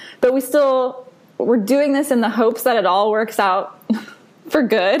parenting, but we're doing this in the hopes that it all works out for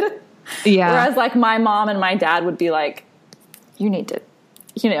good. Yeah. Whereas like my mom and my dad would be like, you need to,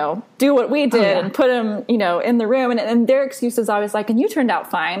 do what we did and put him, in the room. And their excuse is always like, and you turned out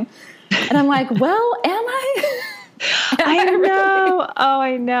fine. And I'm like, well, am I? I know. Really? Oh,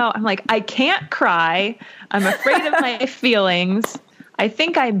 I know. I'm like, I can't cry. I'm afraid of my feelings. I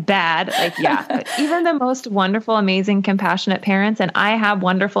think I'm bad. Like, yeah, even the most wonderful, amazing, compassionate parents, and I have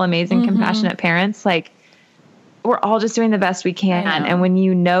wonderful, amazing, compassionate parents, like, we're all just doing the best we can. And when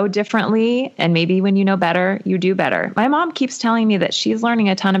you know differently, and maybe when you know better, you do better. My mom keeps telling me that she's learning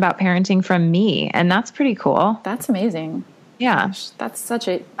a ton about parenting from me, and that's pretty cool. That's amazing. Yeah. Gosh, that's such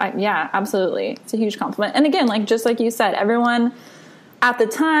absolutely. It's a huge compliment. And again, like, just like you said, everyone at the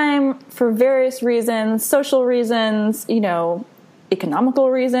time, for various reasons, social reasons, economical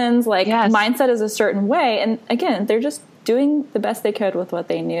reasons, like, mindset is a certain way. And again, they're just doing the best they could with what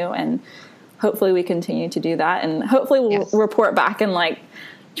they knew. And hopefully we continue to do that. And hopefully we'll report back in like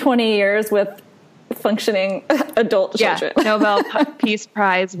 20 years with functioning adult children. Nobel Peace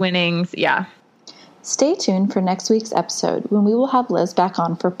Prize winnings. Yeah. Stay tuned for next week's episode when we will have Liz back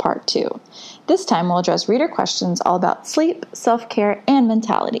on for part 2. This time we'll address reader questions all about sleep, self-care, and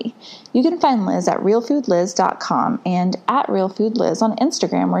mentality. You can find Liz at realfoodliz.com and at realfoodliz on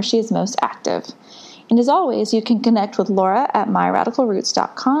Instagram, where she is most active. And as always, you can connect with Laura at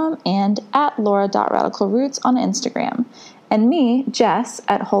myradicalroots.com and at laura.radicalroots on Instagram. And me, Jess,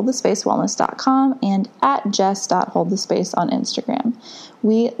 at holdthespacewellness.com and at jess.holdthespace on Instagram.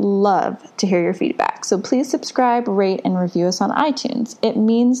 We love to hear your feedback, so please subscribe, rate, and review us on iTunes. It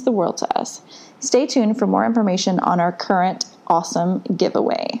means the world to us. Stay tuned for more information on our current awesome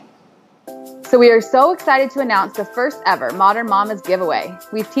giveaway. So we are so excited to announce the first ever Modern Mamas giveaway.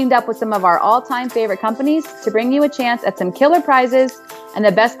 We've teamed up with some of our all-time favorite companies to bring you a chance at some killer prizes, and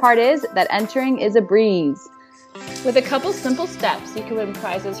the best part is that entering is a breeze. With a couple simple steps, you can win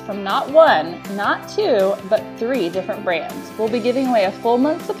prizes from not one, not two, but 3 different brands. We'll be giving away a full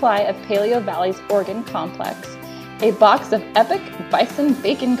month supply of Paleo Valley's Organ Complex, a box of Epic Bison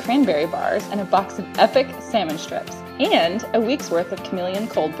Bacon Cranberry Bars, and a box of Epic Salmon Strips, and a week's worth of Chameleon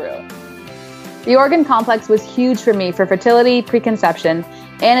Cold Brew. The Organ Complex was huge for me for fertility, preconception,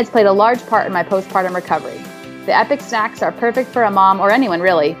 and it's played a large part in my postpartum recovery. The Epic snacks are perfect for a mom, or anyone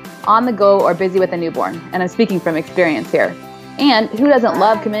really, on the go or busy with a newborn, and I'm speaking from experience here. And who doesn't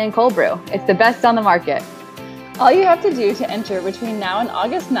love Chameleon Cold Brew? It's the best on the market. All you have to do to enter between now and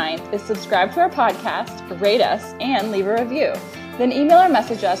August 9th is subscribe to our podcast, rate us, and leave a review. Then email or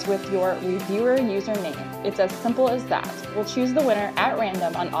message us with your reviewer username. It's as simple as that. We'll choose the winner at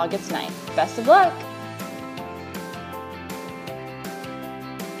random on August 9th. Best of luck!